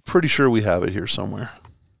pretty sure we have it here somewhere.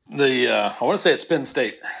 I want to say it's Penn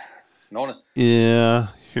State. Yeah.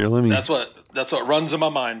 Here, let me. That's what runs in my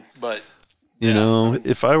mind. But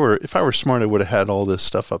if I were smart, I would have had all this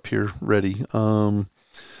stuff up here ready.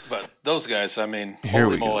 But those guys, holy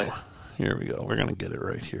moly. Here we go. We're gonna get it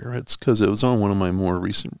right here. It's because it was on one of my more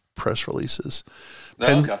recent press releases.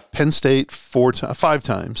 Penn State 5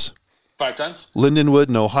 times. 5 times. Lindenwood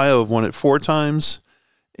and Ohio have won it 4 times,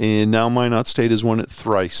 and now Minot State has won it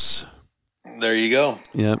thrice. There you go.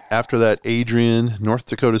 Yeah. After that, Adrian, North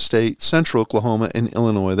Dakota State, Central Oklahoma, and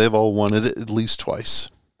Illinois. They've all won it at least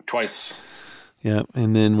twice. Yeah.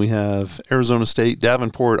 And then we have Arizona State,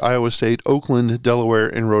 Davenport, Iowa State, Oakland, Delaware,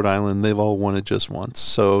 and Rhode Island. They've all won it just once.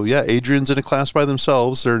 So, yeah, Adrian's in a class by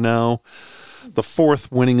themselves. They're now the 4th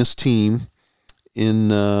winningest team.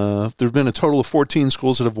 There have been a total of 14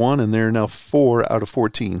 schools that have won, and they're now 4 out of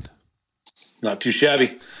 14. Not too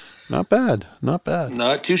shabby. Not bad.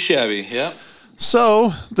 Not too shabby, yeah.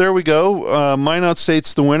 So, there we go. Minot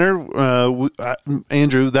State's the winner.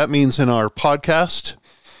 Andrew, that means in our podcast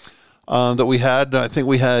that we had, I think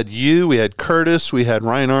we had you, we had Curtis, we had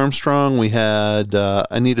Ryan Armstrong, we had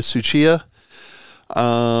Anita Suchia.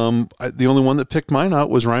 The only one that picked Minot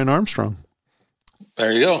was Ryan Armstrong.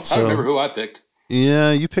 There you go. I remember who I picked.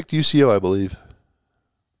 Yeah, you picked UCO, I believe.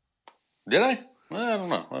 Did I? I don't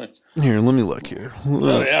know. Here, let me look here.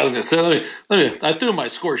 I was gonna say, I threw my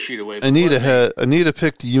score sheet away. Anita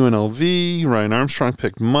picked UNLV. Ryan Armstrong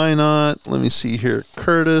picked Minot. Let me see here.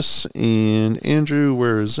 Curtis and Andrew.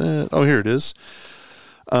 Where is it? Oh, here it is.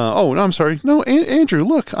 No, I'm sorry. No, Andrew.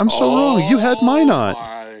 Look, I'm so wrong. You had Minot.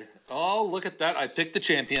 Oh, look at that! I picked the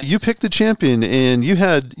champion. You picked the champion, and you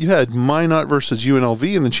had Minot versus UNLV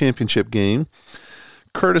in the championship game.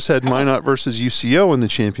 Curtis had Minot versus UCO in the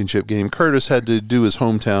championship game. Curtis had to do his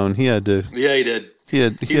hometown. He had to. Yeah, he did. He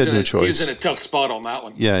had no choice. He was in a tough spot on that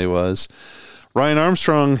one. Yeah, he was. Ryan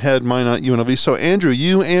Armstrong had Minot UNLV. So, Andrew,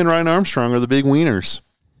 you and Ryan Armstrong are the big wieners.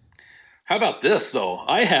 How about this, though?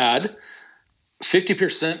 I had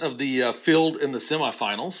 50% of the field in the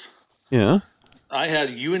semifinals. Yeah. I had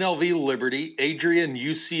UNLV Liberty, Adrian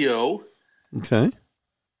UCO. Okay.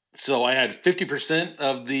 So I had 50%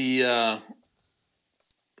 of the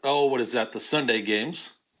what is that? The Sunday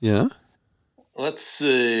games. Yeah. Let's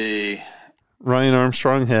see. Ryan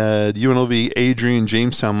Armstrong had UNLV, Adrian,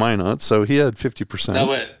 Jamestown, Minot, so he had 50%.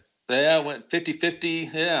 That went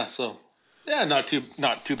 50-50. Yeah, so not too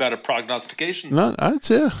bad a prognostication. Yeah.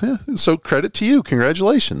 So credit to you.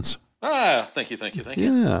 Congratulations. Thank you.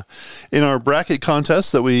 Yeah. In our bracket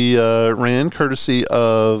contest that we ran, courtesy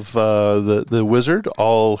of the Wizard,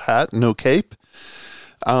 all hat, no cape,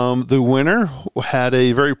 the winner had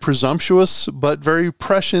a very presumptuous but very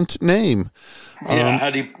prescient name. How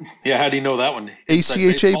do you know that one?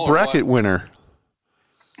 ACHA bracket winner.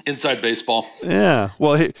 Inside baseball. Yeah.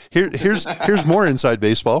 Well, here's more inside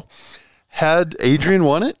baseball. Had Adrian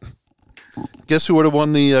won it, guess who would have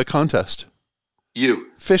won the contest? You.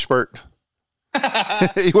 Fishbert.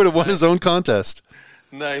 He would have won his own contest.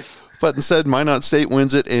 Nice. But instead, Minot State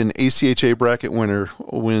wins it, and ACHA bracket winner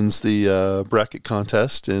wins the bracket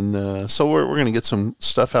contest. And so we're going to get some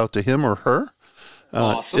stuff out to him or her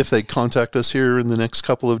awesome. If they contact us here in the next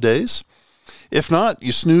couple of days. If not,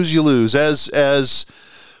 you snooze, you lose. As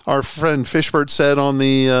our friend Fishbert said on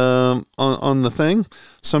the thing,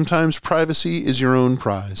 sometimes privacy is your own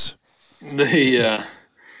prize.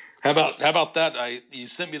 How about that? You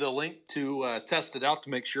sent me the link to test it out to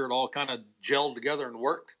make sure it all kind of gelled together and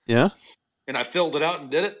worked. Yeah. And I filled it out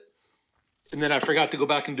and did it. And then I forgot to go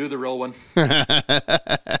back and do the real one.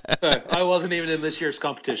 I wasn't even in this year's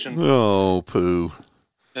competition. Oh, poo.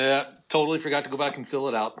 Yeah, totally forgot to go back and fill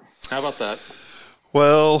it out. How about that?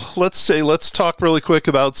 Well, let's talk really quick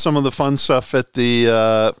about some of the fun stuff at the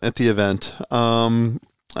event.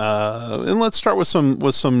 And let's start with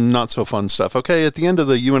some not so fun stuff. Okay, at the end of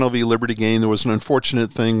the UNLV Liberty game, there was an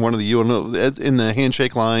unfortunate thing. One of the UNLV in the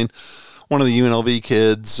handshake line, one of the UNLV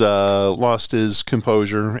kids lost his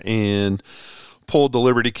composure and pulled the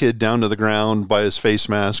Liberty kid down to the ground by his face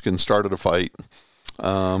mask and started a fight.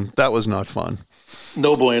 That was not fun.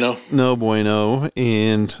 No bueno. No bueno.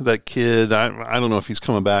 And that kid, I don't know if he's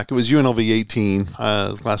coming back. It was UNLV 18.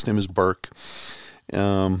 His last name is Burke. I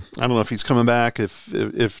don't know if he's coming back.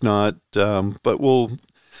 If not, but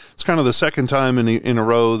it's kind of the second time in a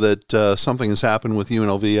row that something has happened with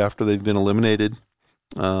UNLV after they've been eliminated.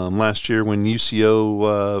 Last year when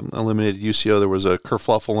UCO eliminated UCO, there was a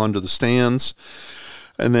kerfluffle under the stands.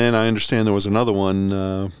 And then I understand there was another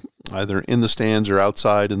one either in the stands or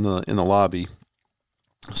outside in the lobby.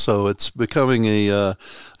 So it's becoming a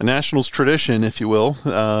Nationals tradition, if you will,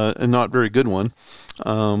 a not very good one.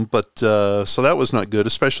 But so that was not good,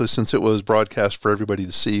 especially since it was broadcast for everybody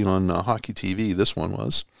to see on Hockey TV. This one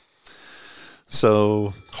was.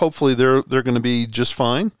 So hopefully they're going to be just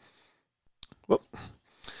fine. Whoop.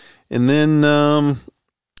 And then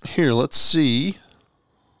here, let's see.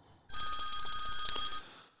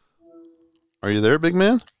 Are you there, big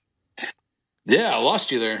man? Yeah, I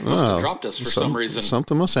lost you there. Must have dropped us for some reason.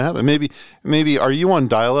 Something must have happened. Maybe are you on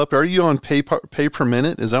dial-up? Are you on pay per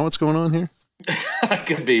minute? Is that what's going on here?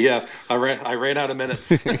 Could be, yeah. I ran out of minutes.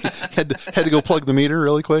 had to go plug the meter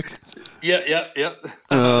really quick. Yep.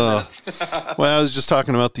 Well, I was just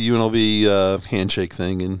talking about the UNLV handshake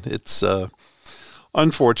thing, and it's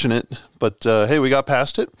unfortunate, but hey, we got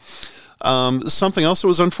past it. Something else that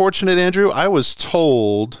was unfortunate, Andrew, I was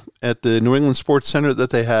told at the New England Sports Center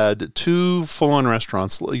that they had 2 full-on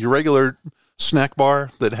restaurants, your regular snack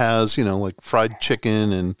bar that has, like fried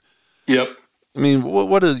chicken and. Yep. I mean,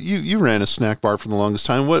 what is you ran a snack bar for the longest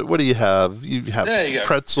time? What do you have? You have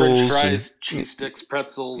pretzels, French fries, cheese sticks,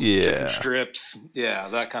 pretzels, chicken strips,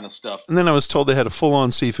 that kind of stuff. And then I was told they had a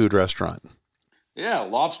full-on seafood restaurant. Yeah,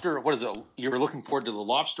 lobster. What is it? You were looking forward to the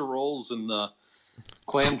lobster rolls and the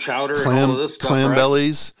clam chowder and all of this stuff, clam right?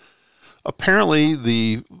 bellies. Apparently,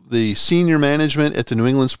 the senior management at the New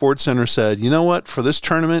England Sports Center said, you know what? For this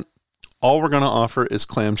tournament, all we're going to offer is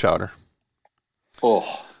clam chowder.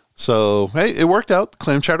 Oh. So, hey, it worked out.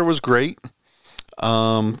 Clam chowder was great.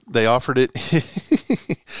 They offered it.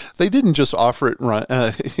 They didn't just offer it, Ryan.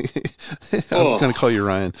 I was going to call you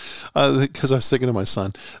Ryan because I was thinking of my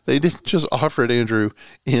son. They didn't just offer it, Andrew,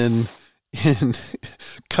 in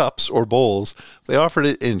cups or bowls. They offered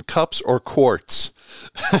it in cups or quarts.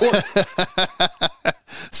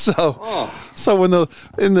 So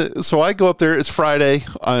I go up there. It's Friday.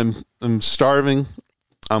 I'm starving.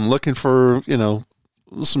 I'm looking for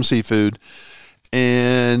some seafood,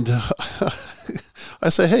 and I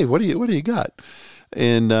say, hey, what do you got?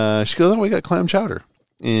 And she goes, oh, we got clam chowder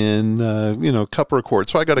and cup or a quart.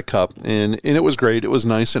 So I got a cup, and it was great. It was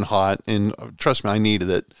nice and hot, and trust me, I needed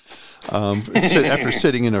it after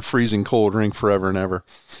sitting in a freezing cold rink forever and ever.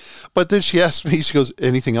 But then she asked me, she goes,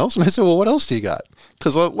 anything else? And I said, well, what else do you got?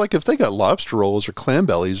 Because like if they got lobster rolls or clam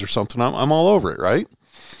bellies or something, I'm all over it, right?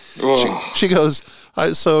 She goes,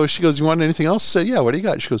 you want anything else? I said, yeah, what do you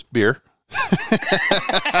got? She goes, beer.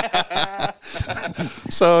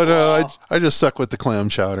 So no, I just stuck with the clam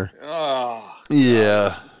chowder. Oh,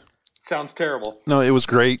 yeah. Sounds terrible. No, it was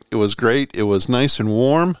great. It was great. It was nice and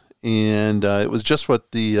warm, and it was just what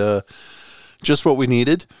we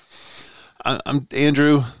needed.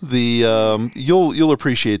 Andrew, you'll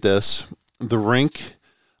appreciate this. The rink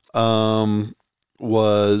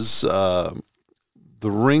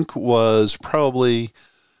was probably,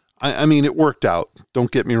 I mean, it worked out. Don't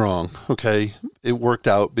get me wrong. Okay. It worked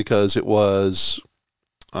out because it was,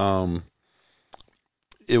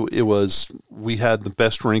 we had the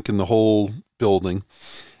best rink in the whole building,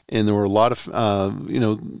 and there were a lot of,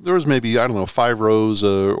 there was maybe, 5 rows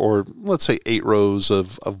or let's say 8 rows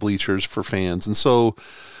of bleachers for fans. And so,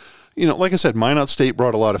 like I said, Minot State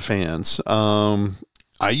brought a lot of fans.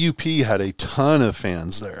 IUP had a ton of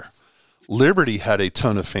fans there. Liberty had a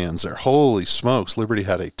ton of fans there. Holy smokes, Liberty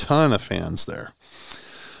had a ton of fans there.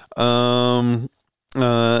 So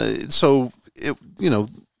it,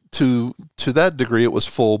 to that degree, it was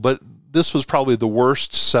full, but this was probably the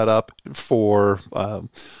worst setup for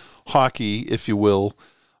hockey, if you will,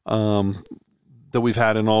 that we've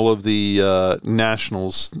had in all of the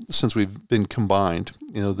nationals since we've been combined.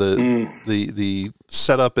 The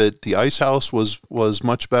setup at the Ice House was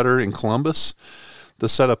much better in Columbus. The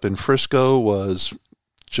setup in Frisco was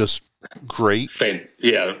just great.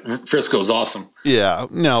 Yeah, Frisco's awesome. Yeah.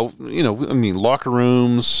 Now, locker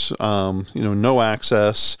rooms, no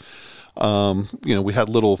access. We had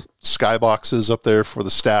little skyboxes up there for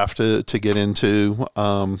the staff to get into.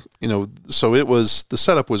 So the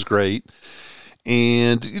setup was great.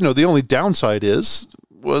 And, the only downside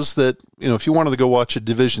was that, if you wanted to go watch a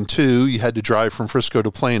Division II, you had to drive from Frisco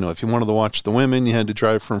to Plano. If you wanted to watch the women, you had to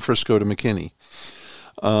drive from Frisco to McKinney.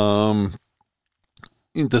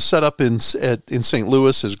 The setup in St.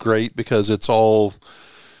 Louis is great because it's all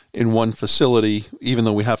in one facility, even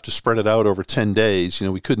though we have to spread it out over 10 days.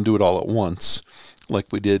 We couldn't do it all at once like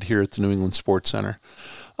we did here at the New England Sports Center.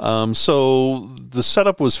 So the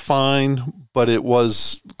setup was fine, but it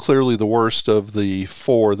was clearly the worst of the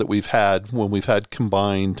 4 that we've had when we've had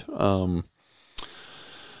combined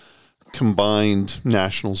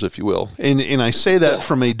nationals, if you will. And I say that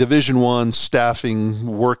from a Division I staffing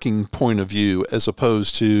working point of view, as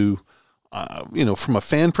opposed to, from a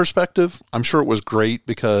fan perspective. I'm sure it was great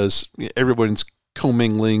because everybody's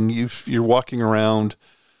commingling. You're walking around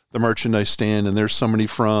the merchandise stand and there's somebody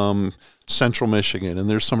from Central Michigan, and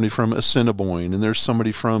there's somebody from Assiniboine, and there's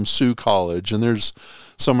somebody from Sioux College, and there's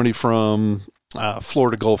somebody from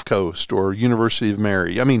Florida Gulf Coast or University of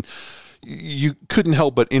Mary. I mean, you couldn't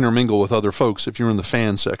help but intermingle with other folks if you're in the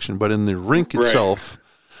fan section, but in the rink itself,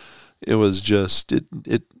 it was just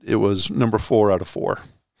it was number 4 out of 4.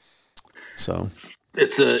 So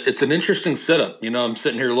it's an interesting setup. I'm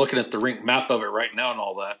sitting here looking at the rink map of it right now and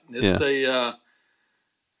all that. It's a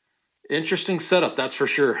interesting setup, that's for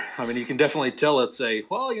sure. I mean, you can definitely tell it's I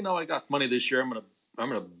got money this year. I'm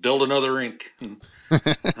gonna build another rink. Look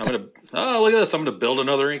at this. I'm gonna build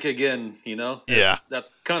another rink again. Yeah,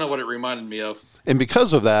 that's kind of what it reminded me of. And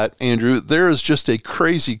because of that, Andrew, there is just a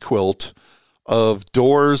crazy quilt of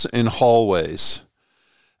doors and hallways.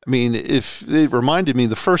 I mean, if it reminded me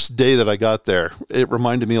the first day that I got there, it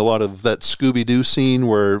reminded me a lot of that Scooby-Doo scene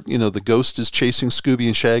where, the ghost is chasing Scooby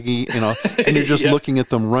and Shaggy, and you're just looking at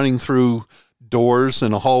them running through doors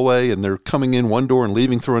in a hallway, and they're coming in one door and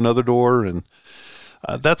leaving through another door. And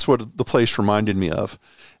that's what the place reminded me of.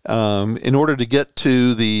 In order to get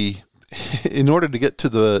to the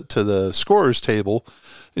scorer's table,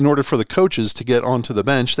 in order for the coaches to get onto the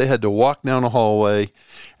bench, they had to walk down a hallway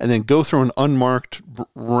and then go through an unmarked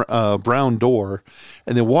brown door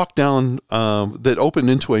and then walk down that opened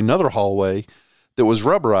into another hallway that was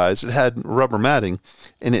rubberized. It had rubber matting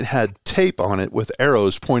and it had tape on it with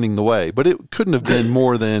arrows pointing the way, but it couldn't have been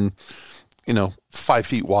more than, 5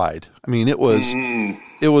 feet wide. I mean, it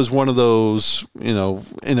was one of those, in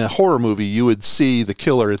a horror movie, you would see the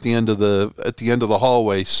killer at the end of the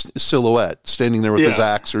hallway silhouette standing there with his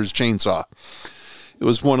axe or his chainsaw. It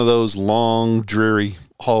was one of those long, dreary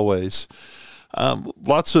hallways.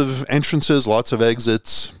 Lots of entrances, lots of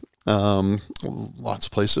exits, lots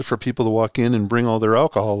of places for people to walk in and bring all their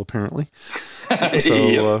alcohol, apparently.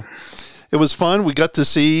 So, it was fun. We got to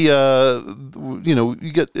see,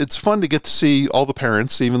 it's fun to get to see all the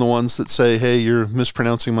parents, even the ones that say, hey, you're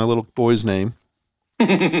mispronouncing my little boy's name.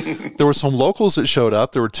 There were some locals that showed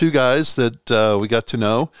up. There were 2 guys that we got to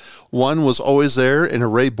know. One was always there in a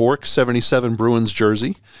Ray Bourque 77 Bruins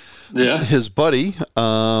jersey. Yeah. His buddy,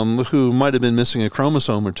 who might have been missing a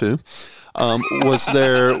chromosome or 2, was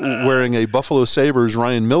there wearing a Buffalo Sabres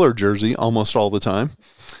Ryan Miller jersey almost all the time.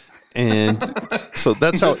 And so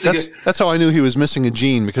that's how I knew he was missing a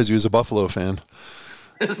gene, because he was a Buffalo fan.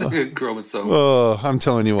 That's a good chromosome. Oh, I'm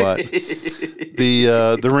telling you what.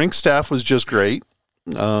 The rink staff was just great.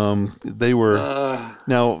 They were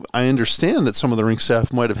now I understand that some of the rink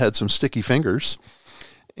staff might have had some sticky fingers,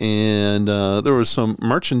 and there was some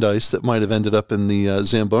merchandise that might have ended up in the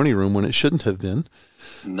Zamboni room when it shouldn't have been.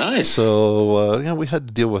 Nice. So we had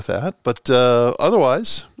to deal with that, but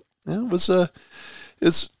otherwise, it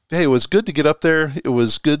was good to get up there. It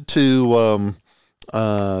was good to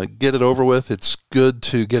get it over with. It's good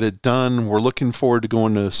to get it done. We're looking forward to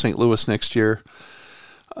going to St. Louis next year.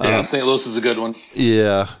 Yeah, St. Louis is a good one.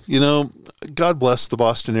 Yeah. God bless the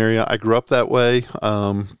Boston area. I grew up that way.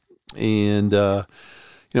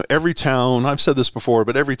 Every town, I've said this before,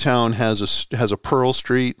 but every town has a Pearl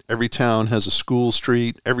Street. Every town has a School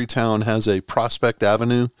Street. Every town has a Prospect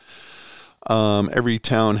Avenue. Every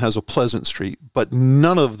town has a Pleasant Street, but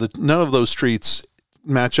none of those streets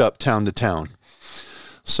match up town to town.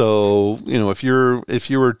 So, if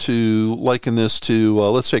you were to liken this to,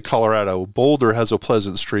 let's say Colorado, Boulder has a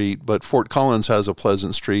Pleasant Street, but Fort Collins has a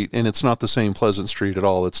Pleasant Street, and it's not the same Pleasant Street at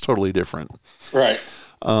all. It's totally different. Right.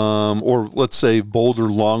 Or let's say Boulder,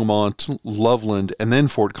 Longmont, Loveland, and then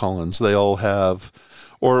Fort Collins. They all have,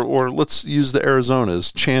 or let's use the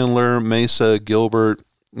Arizonas, Chandler, Mesa, Gilbert.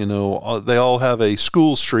 They all have a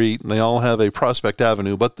School Street and they all have a Prospect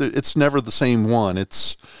Avenue, but it's never the same one.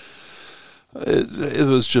 It's It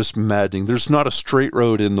was just maddening. There's not a straight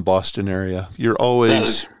road in the Boston area. You're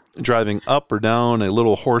always driving up or down a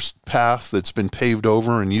little horse path that's been paved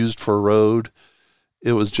over and used for a road.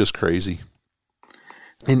 It was just crazy.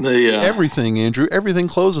 And everything, Andrew, everything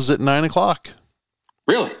closes at 9:00.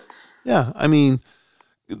 Really? Yeah. I mean,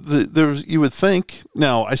 you would think,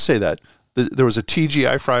 now I say that, there was a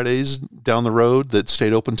TGI Fridays down the road that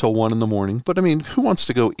stayed open till 1 a.m. But I mean, who wants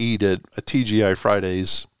to go eat at a TGI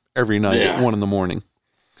Fridays every night at 1 a.m?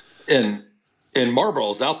 And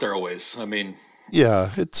Marlboro's out there always. I mean,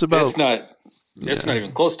 yeah, it's about, it's not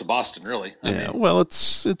even close to Boston, really. I mean, well,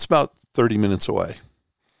 it's about 30 minutes away.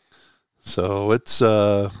 So it's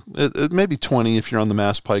it may be 20 if you're on the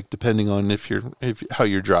Mass Pike, depending on how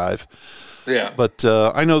you drive. Yeah. But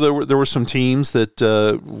I know there were some teams that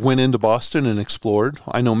went into Boston and explored.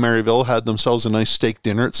 I know Maryville had themselves a nice steak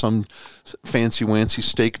dinner at some fancy-wancy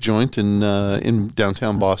steak joint in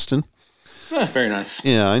downtown Boston. Very nice.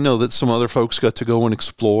 Yeah, I know that some other folks got to go and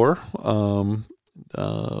explore,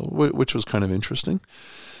 which was kind of interesting.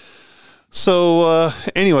 So,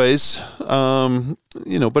 anyways,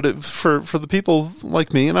 but for the people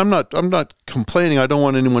like me, and I'm not complaining. I don't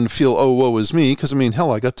want anyone to feel, oh, woe is me, because I mean,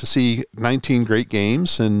 hell, I got to see 19 great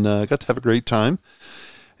games and got to have a great time.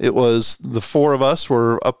 It was the four of us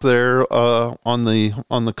were up there on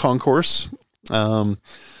the concourse.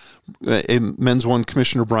 Men's one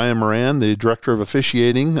Commissioner Brian Moran, the director of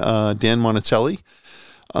officiating Dan Monatelli.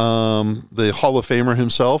 The Hall of Famer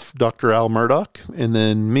himself, Dr. Al Murdoch, and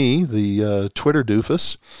then me, the Twitter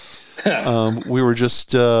doofus. We were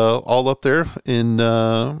just all up there and,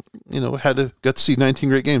 got to see 19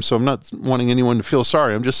 great games. So I'm not wanting anyone to feel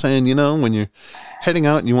sorry. I'm just saying, when you're heading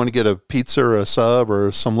out and you want to get a pizza or a sub or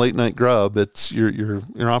some late night grub, it's your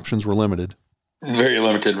options were limited. Very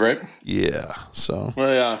limited, right? Yeah. So.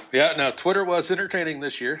 Well, yeah. Now, Twitter was entertaining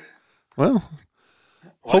this year. Well,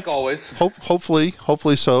 always. Hopefully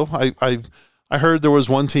so. I heard there was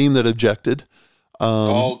one team that objected.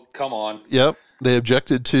 Oh, come on. Yep. They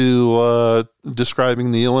objected to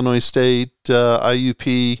describing the Illinois State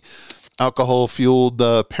IUP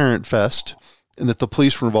alcohol-fueled parent fest, and that the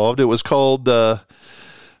police were involved. It was called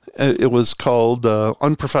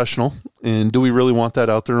unprofessional. And do we really want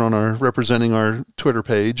that out there on representing our Twitter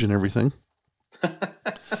page and everything?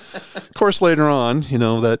 Of course, later on,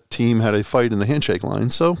 that team had a fight in the handshake line.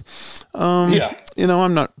 So,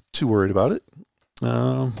 I'm not too worried about it.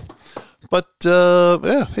 Hey,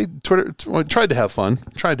 Twitter tried to have fun.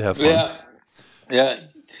 Yeah.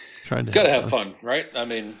 Gotta have fun, right? I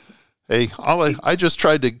mean, hey, I just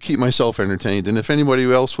tried to keep myself entertained, and if anybody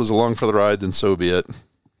else was along for the ride, then so be it.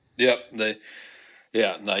 Yep. You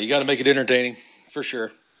got to make it entertaining for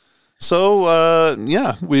sure. So,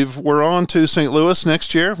 we're on to St. Louis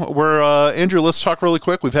next year. Andrew, let's talk really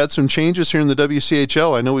quick. We've had some changes here in the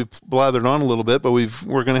WCHL. I know we've blathered on a little bit, but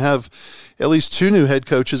we're going to have at least 2 new head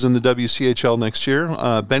coaches in the WCHL next year.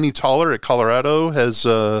 Benny Toller at Colorado has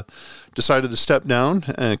decided to step down,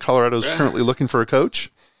 and Colorado is currently looking for a coach.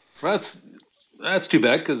 That's too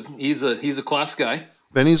bad, because he's a class guy.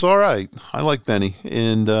 Benny's all right. I like Benny,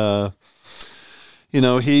 and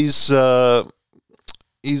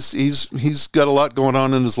He's got a lot going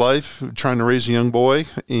on in his life, trying to raise a young boy,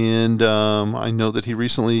 and I know that he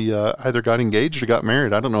recently either got engaged or got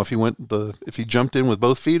married. I don't know if he jumped in with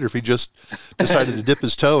both feet or if he just decided to dip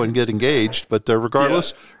his toe and get engaged. But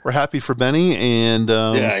regardless, we're happy for Benny, and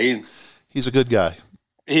he's a good guy.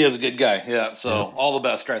 He is a good guy. Yeah, so all the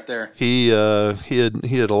best right there. He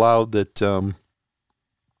had allowed that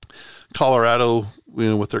Colorado,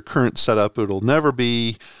 with their current setup, it'll never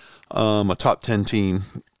be a top 10 team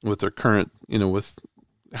with their current, with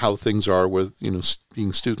how things are with,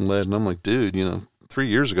 being student led. And I'm like, dude, 3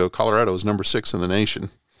 years ago, Colorado was number 6 in the nation.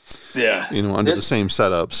 Yeah. Under the same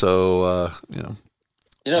setup. So,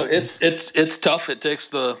 it's tough. It takes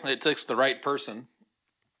the right person,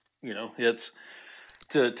 it's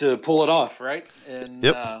to pull it off. Right. And,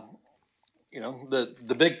 yep.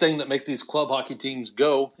 The big thing that make these club hockey teams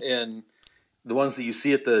go, and the ones that you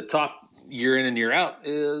see at the top year in and year out,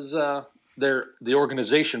 is the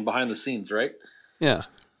organization behind the scenes, right? Yeah.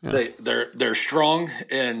 They're strong,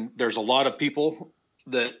 and there's a lot of people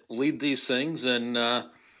that lead these things, and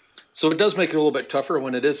so it does make it a little bit tougher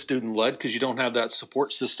when it is student led, because you don't have that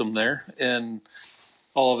support system there and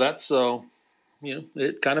all of that. So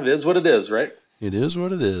it kind of is what it is, right? It is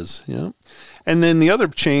what it is, yeah. And then the other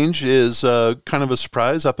change is kind of a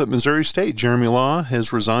surprise up at Missouri State. Jeremy Law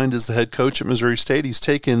has resigned as the head coach at Missouri State. He's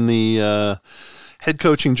taken the head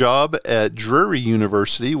coaching job at Drury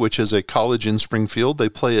University, which is a college in Springfield. They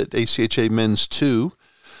play at ACHA Men's 2.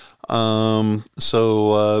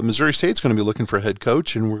 So Missouri State's going to be looking for a head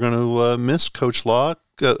coach, and we're going to miss Coach Law,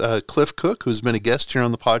 Cliff Cook, who's been a guest here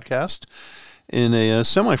on the podcast and a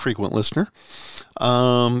semi-frequent listener.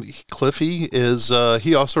 Cliffy is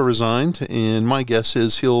he also resigned, and my guess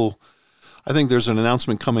is I think there's an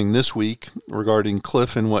announcement coming this week regarding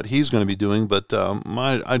Cliff and what he's going to be doing, but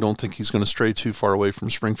I don't think he's going to stray too far away from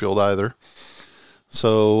Springfield either.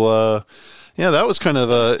 So that was kind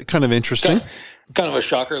of interesting. Kind of a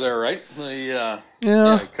shocker there, right?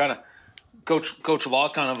 Kind of Coach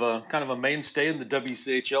Law, kind of a mainstay in the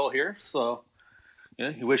WCHL here. So,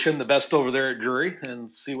 you wish him the best over there at Drury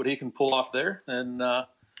and see what he can pull off there. And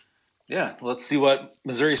let's see what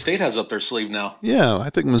Missouri State has up their sleeve now. Yeah, I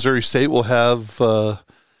think Missouri State will have.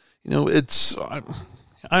 It's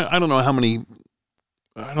I don't know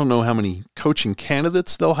how many coaching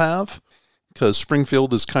candidates they'll have, because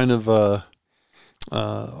Springfield is kind of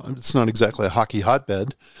it's not exactly a hockey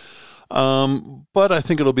hotbed, but I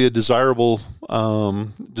think it'll be a desirable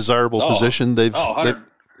position.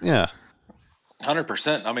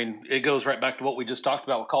 100%. I mean, it goes right back to what we just talked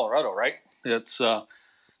about with Colorado, right? It's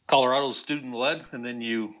Colorado's student-led, and then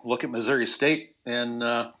you look at Missouri State, and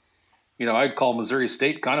I'd call Missouri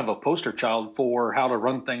State kind of a poster child for how to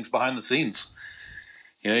run things behind the scenes.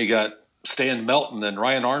 You got Stan Melton and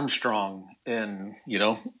Ryan Armstrong, and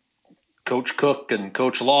Coach Cook and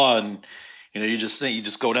Coach Law, and you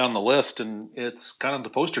just go down the list, and it's kind of the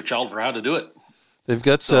poster child for how to do it. They've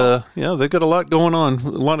got they've got a lot going on, a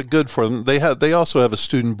lot of good for them. They also have a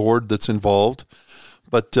student board that's involved,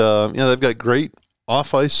 but they've got great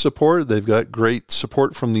off-ice support. They've got great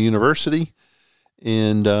support from the university,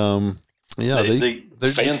 and they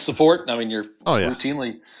fan support. I mean, you're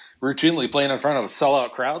routinely playing in front of a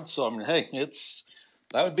sellout crowd. So I mean, hey,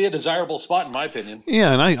 that would be a desirable spot in my opinion.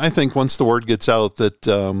 Yeah, and I think once the word gets out that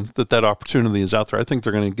that opportunity is out there, I think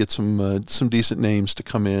they're going to get some decent names to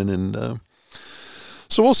come in, and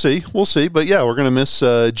so we'll see. But yeah, we're going to miss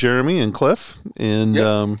Jeremy and Cliff, and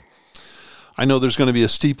I know there's going to be a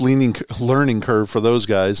steep learning curve for those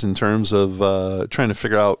guys in terms of trying to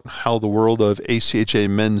figure out how the world of ACHA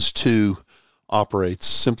Men's 2 operates,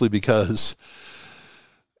 simply because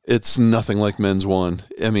it's nothing like Men's 1.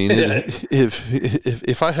 I mean,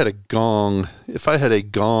 if I had a gong,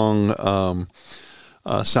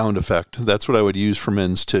 sound effect, that's what I would use for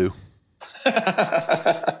Men's 2.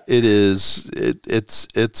 It's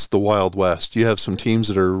the Wild West. You have some teams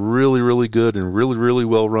that are really, really good and really, really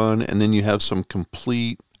well run, and then you have some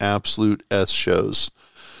complete, absolute S shows.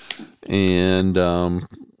 And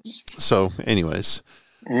so, anyways,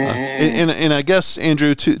 and I guess,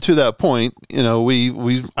 Andrew, to that point,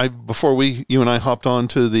 before you and I hopped on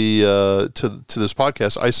to the to this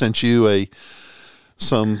podcast, I sent you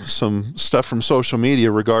some stuff from social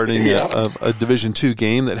media regarding a Division II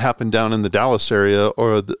game that happened down in the Dallas area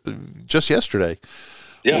just yesterday.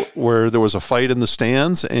 Yeah, where there was a fight in the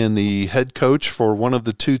stands, and the head coach for one of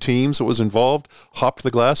the two teams that was involved hopped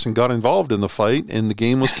the glass and got involved in the fight, and the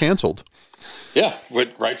game was canceled. Yeah,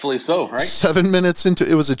 rightfully so, right? 7 minutes into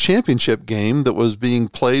it was a championship game that was being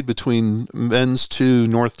played between Men's 2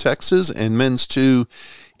 North Texas and Men's 2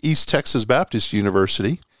 East Texas Baptist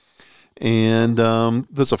University. And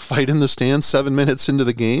there's a fight in the stands 7 minutes into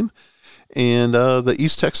the game, and the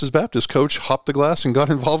East Texas Baptist coach hopped the glass and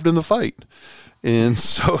got involved in the fight. And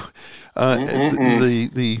so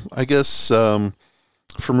I guess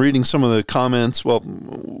from reading some of the comments, well,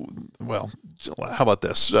 how about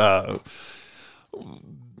this?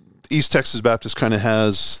 East Texas Baptist kind of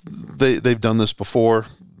has they've done this before.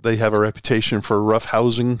 They have a reputation for rough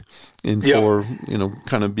housing and for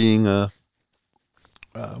kind of being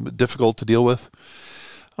difficult to deal with,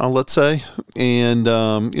 let's say, and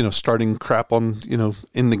starting crap on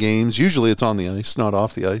in the games. Usually it's on the ice, not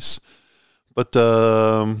off the ice. But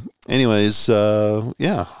anyways, maybe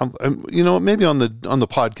on the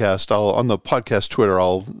podcast, on the podcast Twitter,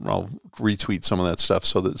 I'll retweet some of that stuff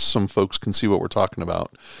so that some folks can see what we're talking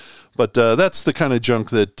about. But that's the kind of junk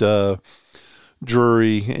that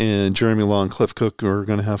Drury and Jeremy Law and Cliff Cook are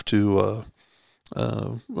going to have to.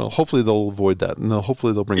 Hopefully they'll avoid that, and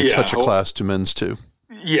hopefully they'll bring a touch of class to Men's 2.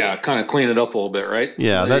 Yeah, kind of clean it up a little bit, right?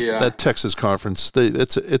 Yeah, that Texas conference,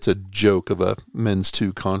 it's a joke of a Men's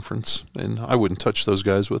 2 conference, and I wouldn't touch those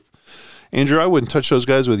guys with Andrew. I wouldn't touch those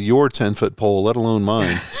guys with your 10-foot pole, let alone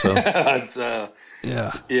mine. So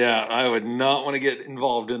yeah, I would not want to get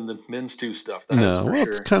involved in the Men's 2 stuff.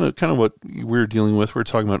 It's kind of what we're dealing with. We're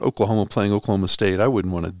talking about Oklahoma playing Oklahoma State. I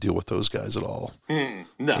wouldn't want to deal with those guys at all.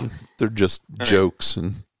 No, they're just jokes,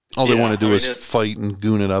 and all they want to do is fight and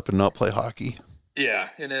goon it up and not play hockey. Yeah,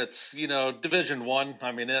 and it's, Division I.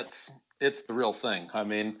 I mean, it's the real thing. I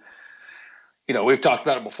mean, we've talked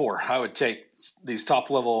about it before. I would take these top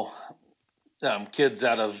level kids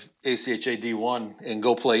out of ACHA D1 and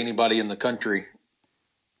go play anybody in the country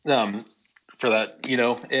for that,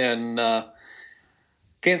 and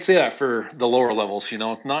can't say that for the lower levels,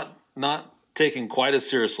 not taken quite as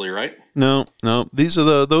seriously, right? No. Those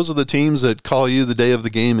are the teams that call you the day of the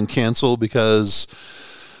game and cancel because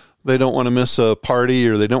they don't want to miss a party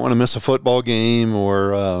or they don't want to miss a football game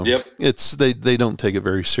or they don't take it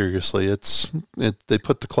very seriously. They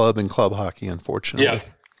put the club in club hockey, unfortunately.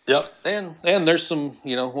 Yeah. Yep. And there's some,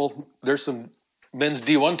 there's some men's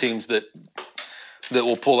D1 teams that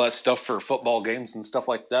will pull that stuff for football games and stuff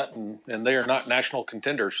like that, and they are not national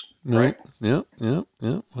contenders, right? Yeah.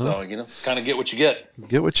 Well, so, kind of get what you get.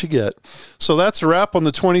 Get what you get. So that's a wrap on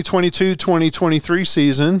the 2022-2023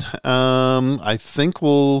 season. I think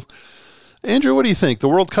Andrew, what do you think? The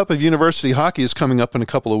World Cup of University Hockey is coming up in a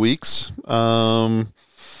couple of weeks.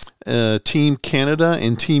 Team Canada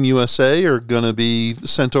and Team USA are going to be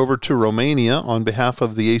sent over to Romania on behalf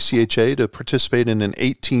of the ACHA to participate in an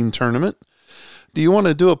 8-team tournament. Do you want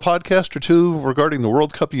to do a podcast or two regarding the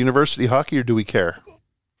World Cup of University Hockey, or do we care?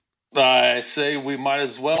 I say we might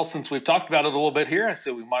as well, since we've talked about it a little bit here, I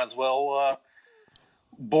say we might as well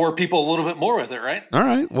bore people a little bit more with it, right? All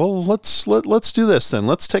right. Well, let's do this then.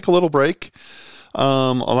 Let's take a little break.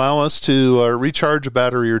 Allow us to recharge a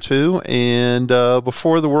battery or two, and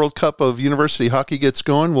before the World Cup of University Hockey gets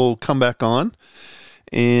going, we'll come back on,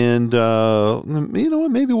 and you know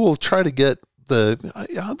what? Maybe we'll try to get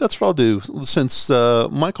that's what I'll do, since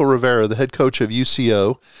Michael Rivera, the head coach of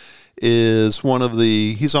UCO, is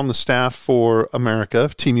he's on the staff for America,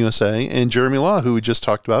 Team USA, and Jeremy Law, who we just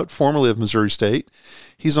talked about, formerly of Missouri State,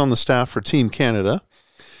 he's on the staff for Team Canada.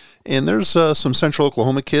 And there's some Central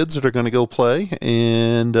Oklahoma kids that are going to go play,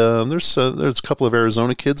 and there's a couple of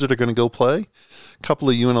Arizona kids that are going to go play, a couple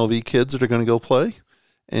of UNLV kids that are going to go play,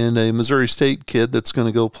 and a Missouri State kid that's going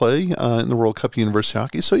to go play in the World Cup of University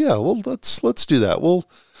Hockey. So yeah, well, let's do that. We'll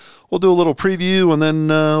do a little preview and then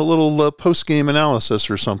a little post-game analysis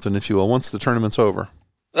or something, if you will, once the tournament's over.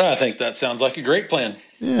 I think that sounds like a great plan.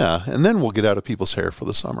 Yeah, and then we'll get out of people's hair for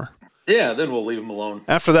the summer. Yeah, then we'll leave them alone.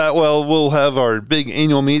 After that, well, we'll have our big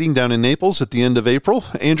annual meeting down in Naples at the end of April.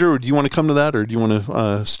 Andrew, do you want to come to that, or do you want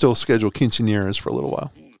to still schedule quinceañeras for a little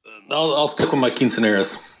while? I'll stick with my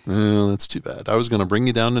quinceañeras. Oh, that's too bad. I was going to bring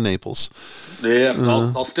you down to Naples. Yeah,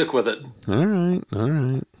 I'll stick with it. All right.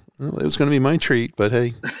 Well, it was going to be my treat, but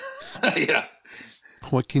hey. Yeah.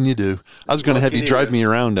 What can you do? I was going to have you drive me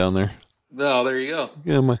around down there. No, there you go.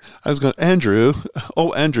 Yeah, I was going, Andrew,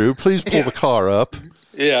 please pull the car up.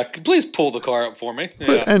 Yeah, please pull the car up for me.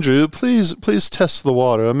 Yeah. Andrew, please test the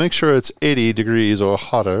water. Make sure it's 80 degrees or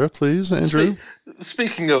hotter, please, Andrew.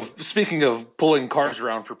 Speaking of pulling cars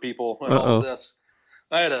around for people and all of this,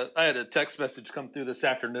 I had a text message come through this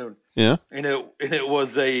afternoon. Yeah, and it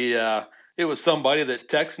was somebody that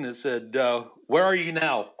texted and it said, "Where are you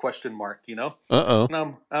now?" ?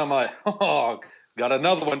 And I'm like, oh, got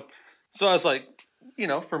another one. So I was like,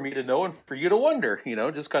 for me to know and for you to wonder,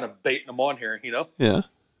 just kind of baiting them on here, Yeah.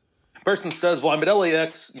 Person says, well, I'm at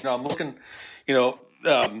LAX, I'm looking,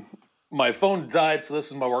 my phone died, so this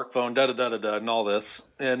is my work phone, da-da-da-da-da, and all this.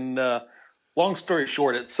 And long story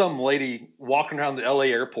short, it's some lady walking around the LA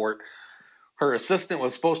airport. Her assistant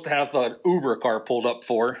was supposed to have an Uber car pulled up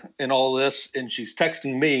for her and all this, and she's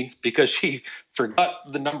texting me because she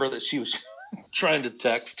forgot the number that she was trying to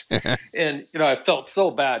text. And, I felt so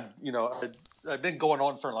bad. I've been going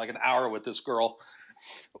on for like an hour with this girl,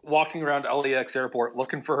 walking around LAX airport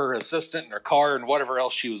looking for her assistant and her car and whatever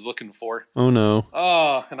else she was looking for. Oh, no.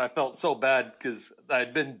 And I felt so bad because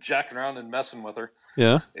I'd been jacking around and messing with her.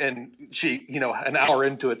 Yeah. And she, an hour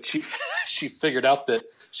into it, she figured out that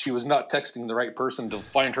she was not texting the right person to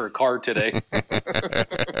find her car today.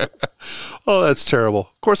 Oh, that's terrible.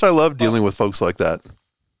 Of course, I love dealing with folks like that.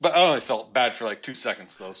 But I only felt bad for like 2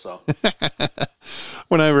 seconds, though. So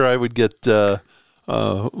whenever I would get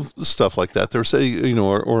stuff like that, they'll say,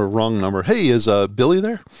 or a wrong number. Hey, is Billy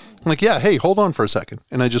there? I'm like, yeah. Hey, hold on for a second,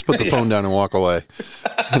 and I just put the phone down and walk away.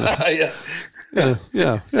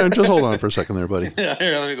 Yeah. Just hold on for a second there, buddy. Yeah,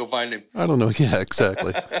 here, let me go find him. I don't know. Yeah,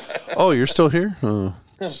 exactly. Oh, you're still here? Oh,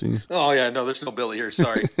 geez. Oh yeah, no, there's no Billy here.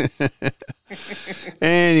 Sorry.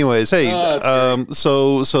 Anyways, hey,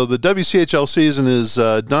 so the WCHL season is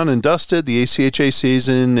done and dusted. The ACHA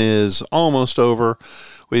season is almost over.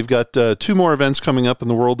 We've got 2 more events coming up in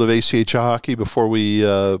the world of ACHA hockey before we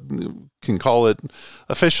can call it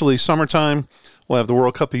officially summertime. We'll have the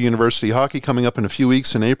World Cup of University Hockey coming up in a few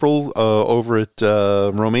weeks in April over at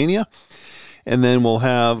Romania. And then we'll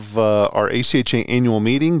have our ACHA annual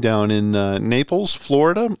meeting down in Naples,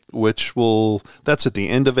 Florida, that's at the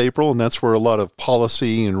end of April, and that's where a lot of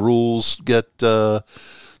policy and rules get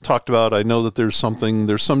talked about. I know that there's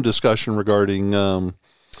some discussion regarding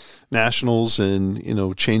nationals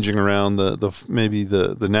and, changing around maybe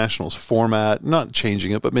the nationals format, not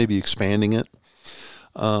changing it, but maybe expanding it.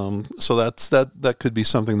 So that could be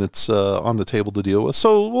something that's on the table to deal with.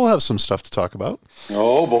 So we'll have some stuff to talk about.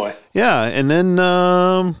 Oh boy. Yeah, and then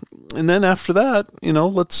after that,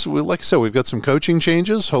 like I said, we've got some coaching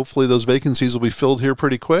changes. Hopefully those vacancies will be filled here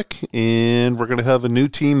pretty quick, and we're going to have a new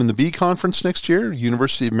team in the B Conference next year.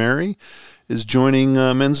 University of Mary is joining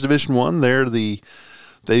Men's Division I.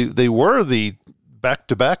 They were the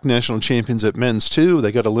back-to-back national champions at Men's 2.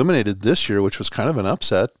 They got eliminated this year, which was kind of an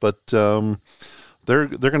upset, but they're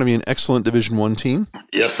going to be an excellent Division I team.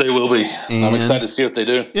 Yes, they will be. I'm excited to see what they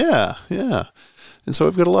do. Yeah. And so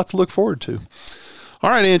we've got a lot to look forward to.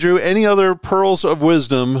 All right, Andrew, any other pearls of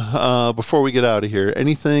wisdom before we get out of here?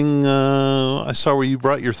 Anything I saw where you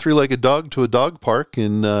brought your three-legged dog to a dog park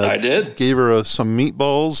and I did. Gave her some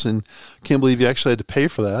meatballs, and can't believe you actually had to pay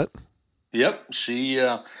for that. Yep.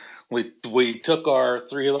 We took our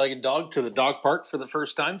three-legged dog to the dog park for the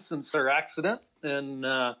first time since her accident, and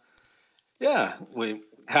we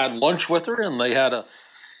had lunch with her, and they had a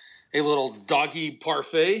little doggy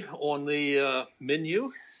parfait on the menu,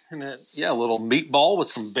 and a little meatball with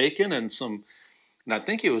some bacon and I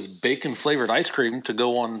think it was bacon flavored ice cream to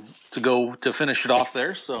go finish it off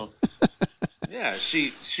there. So yeah,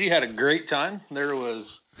 she had a great time. There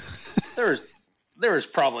was probably, there's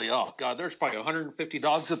probably 150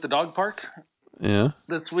 dogs at the dog park. Yeah.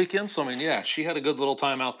 This weekend. So she had a good little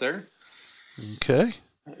time out there. Okay.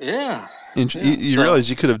 Yeah. And you realize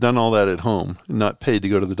you could have done all that at home and not paid to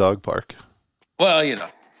go to the dog park. Well, it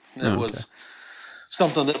was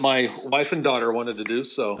something that my wife and daughter wanted to do.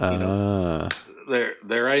 So,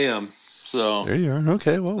 there I am. So there you are.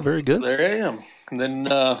 Okay. Well, very good. There I am. And then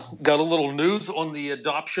got a little news on the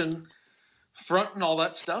adoption front and all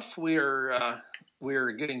that stuff. We are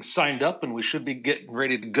getting signed up, and we should be getting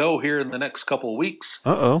ready to go here in the next couple of weeks.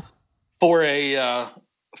 For a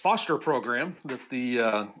foster program that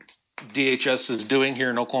the DHS is doing here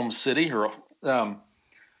in Oklahoma City.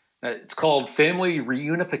 It's called Family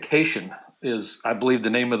Reunification is, I believe, the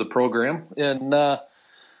name of the program. And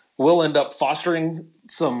we'll end up fostering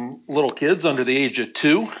some little kids under the age of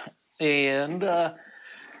 2. And,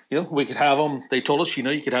 we could have them. They told us,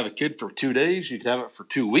 you could have a kid for 2 days. You could have it for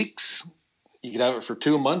 2 weeks. You could have it for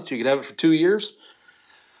 2 months. You could have it for 2 years.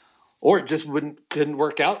 Or it just couldn't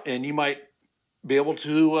work out, and you might be able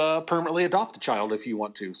to permanently adopt a child if you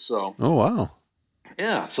want to. So. Oh, wow.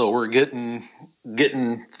 Yeah. So we're getting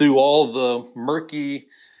through all the murky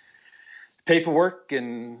paperwork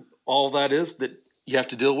and all that is that you have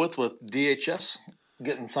to deal with DHS,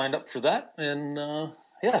 getting signed up for that. And,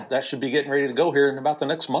 that should be getting ready to go here in about the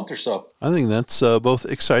next month or so. I think that's both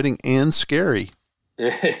exciting and scary.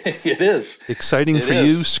 It is. Exciting for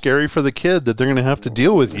you, scary for the kid that they're going to have to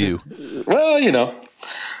deal with you. Well,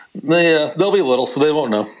 they'll be little, so they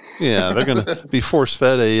won't know. Yeah, they're going to be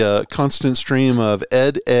force-fed a constant stream of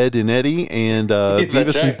Ed, and Eddie, and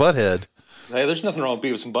Beavis and Butthead. Hey, there's nothing wrong with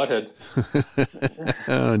Beavis and Butthead.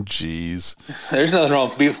 Oh, jeez. There's nothing wrong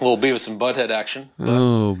with little Beavis and Butthead action.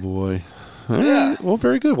 Oh, boy. All yeah. Right. Well,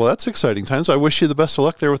 very good. Well, that's exciting times. I wish you the best of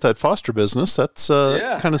luck there with that foster business. That's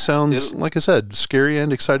kind of sounds, like I said, scary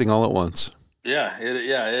and exciting all at once. Yeah,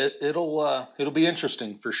 it'll be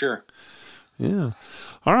interesting for sure. Yeah.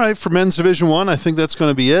 All right, for Men's Division I, I think that's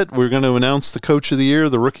going to be it. We're going to announce the Coach of the Year,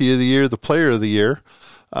 the Rookie of the Year, the Player of the Year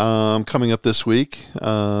coming up this week.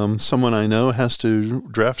 Someone I know has to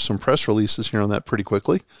draft some press releases here on that pretty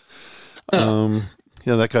quickly.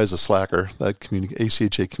 That guy's a slacker, that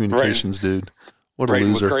ACHA communications dude. What a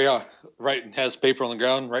loser. With crayon, writing, has paper on the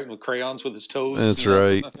ground, writing with crayons with his toes. That's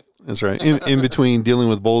right. That's right. In between dealing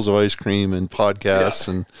with bowls of ice cream and podcasts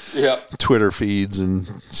and Twitter feeds and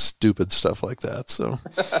stupid stuff like that. So,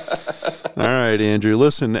 all right, Andrew,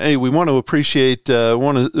 listen, hey, we want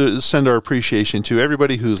to send our appreciation to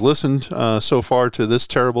everybody who's listened so far to this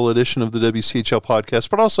terrible edition of the Wchl podcast,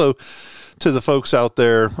 but also to the folks out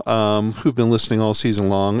there who've been listening all season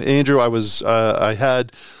long. Andrew, I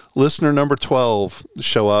had listener number 12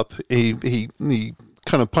 show up. He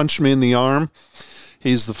kind of punched me in the arm.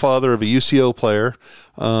 He's the father of a UCO player,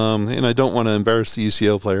 and I don't want to embarrass the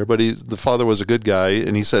UCO player, but the father was a good guy,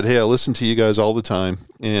 and he said, hey, I listen to you guys all the time,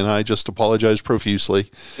 and I just apologized profusely.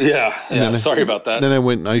 Yeah, sorry about that. Then I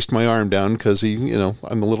went and iced my arm down because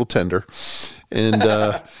I'm a little tender, and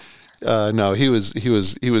no, he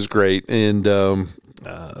was great, and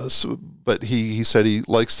but he said he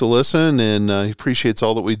likes to listen, and he appreciates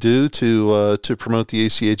all that we do to promote the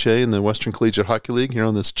ACHA and the Western Collegiate Hockey League here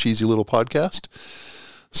on this cheesy little podcast.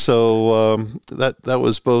 So that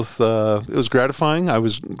was both. It was gratifying. I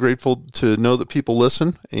was grateful to know that people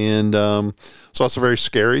listen, and it's also very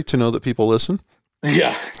scary to know that people listen.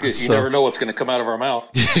 Yeah, you never know what's going to come out of our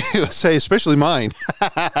mouth. Say, especially mine.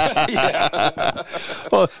 Yeah.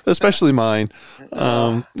 Well, especially mine.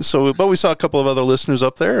 But we saw a couple of other listeners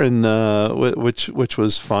up there, and which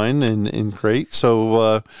was fine and great.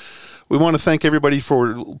 So we want to thank everybody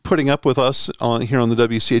for putting up with us here on the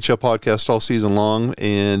WCHL podcast all season long,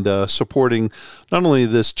 and supporting not only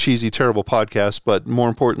this cheesy, terrible podcast, but more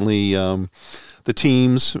importantly, the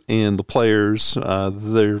teams and the players.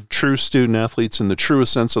 They're true student athletes in the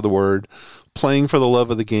truest sense of the word, playing for the love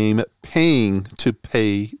of the game, paying to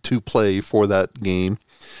play for that game.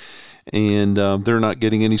 And they're not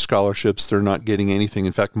getting any scholarships. They're not getting anything.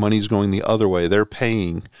 In fact, money's going the other way. They're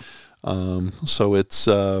paying. So it's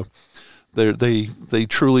they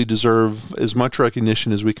truly deserve as much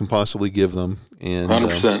recognition as we can possibly give them. And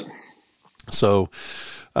 100%.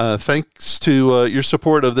 Thanks to your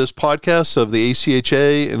support of this podcast, of the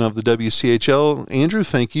ACHA and of the WCHL. Andrew,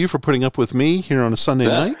 thank you for putting up with me here on a Sunday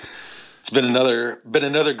night. It's been another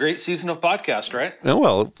great season of podcast, right? Oh,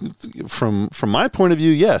 well, from my point of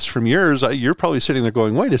view, yes. From yours, you're probably sitting there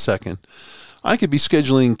going, wait a second. I could be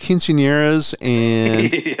scheduling quinceañeras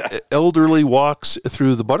and elderly walks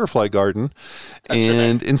through the butterfly garden,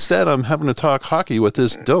 and instead I'm having to talk hockey with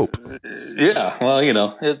this dope. Yeah, well,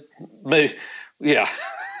 it may, yeah.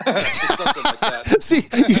 Something like that. See,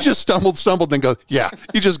 you just stumbled, and go, yeah.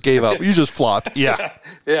 You just gave up. You just flopped. Yeah.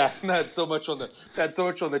 Yeah. Had so much on the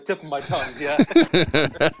tip of my tongue. Yeah.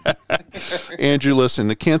 Andrew, listen,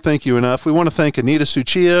 I can't thank you enough. We want to thank Anita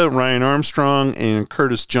Suchia, Ryan Armstrong, and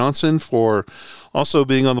Curtis Johnson for also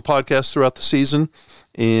being on the podcast throughout the season.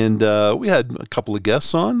 And we had a couple of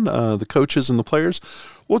guests on, the coaches and the players.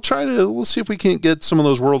 We'll see if we can't get some of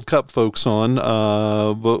those World Cup folks on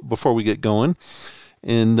before we get going.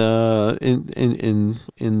 In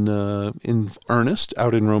earnest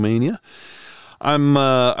out in Romania. I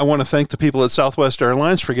want to thank the people at Southwest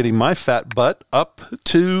Airlines for getting my fat butt up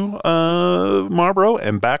to Marlborough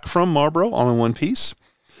and back from Marlborough all in one piece.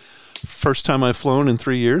 First time I've flown in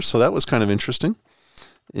 3 years, so that was kind of interesting.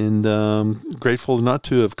 And grateful not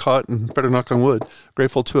to have caught, and better knock on wood,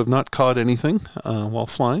 grateful to have not caught anything while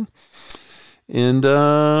flying. And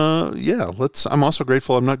I'm also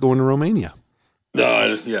grateful I'm not going to Romania.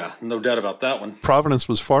 Yeah, no doubt about that one. Providence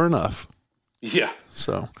was far enough. Yeah.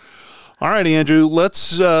 So, all right, Andrew,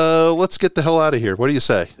 let's get the hell out of here. What do you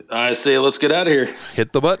say? I say let's get out of here.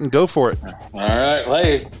 Hit the button. Go for it. All right. Well,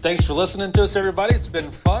 hey, thanks for listening to us, everybody. It's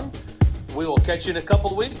been fun. We will catch you in a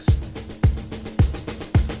couple of weeks.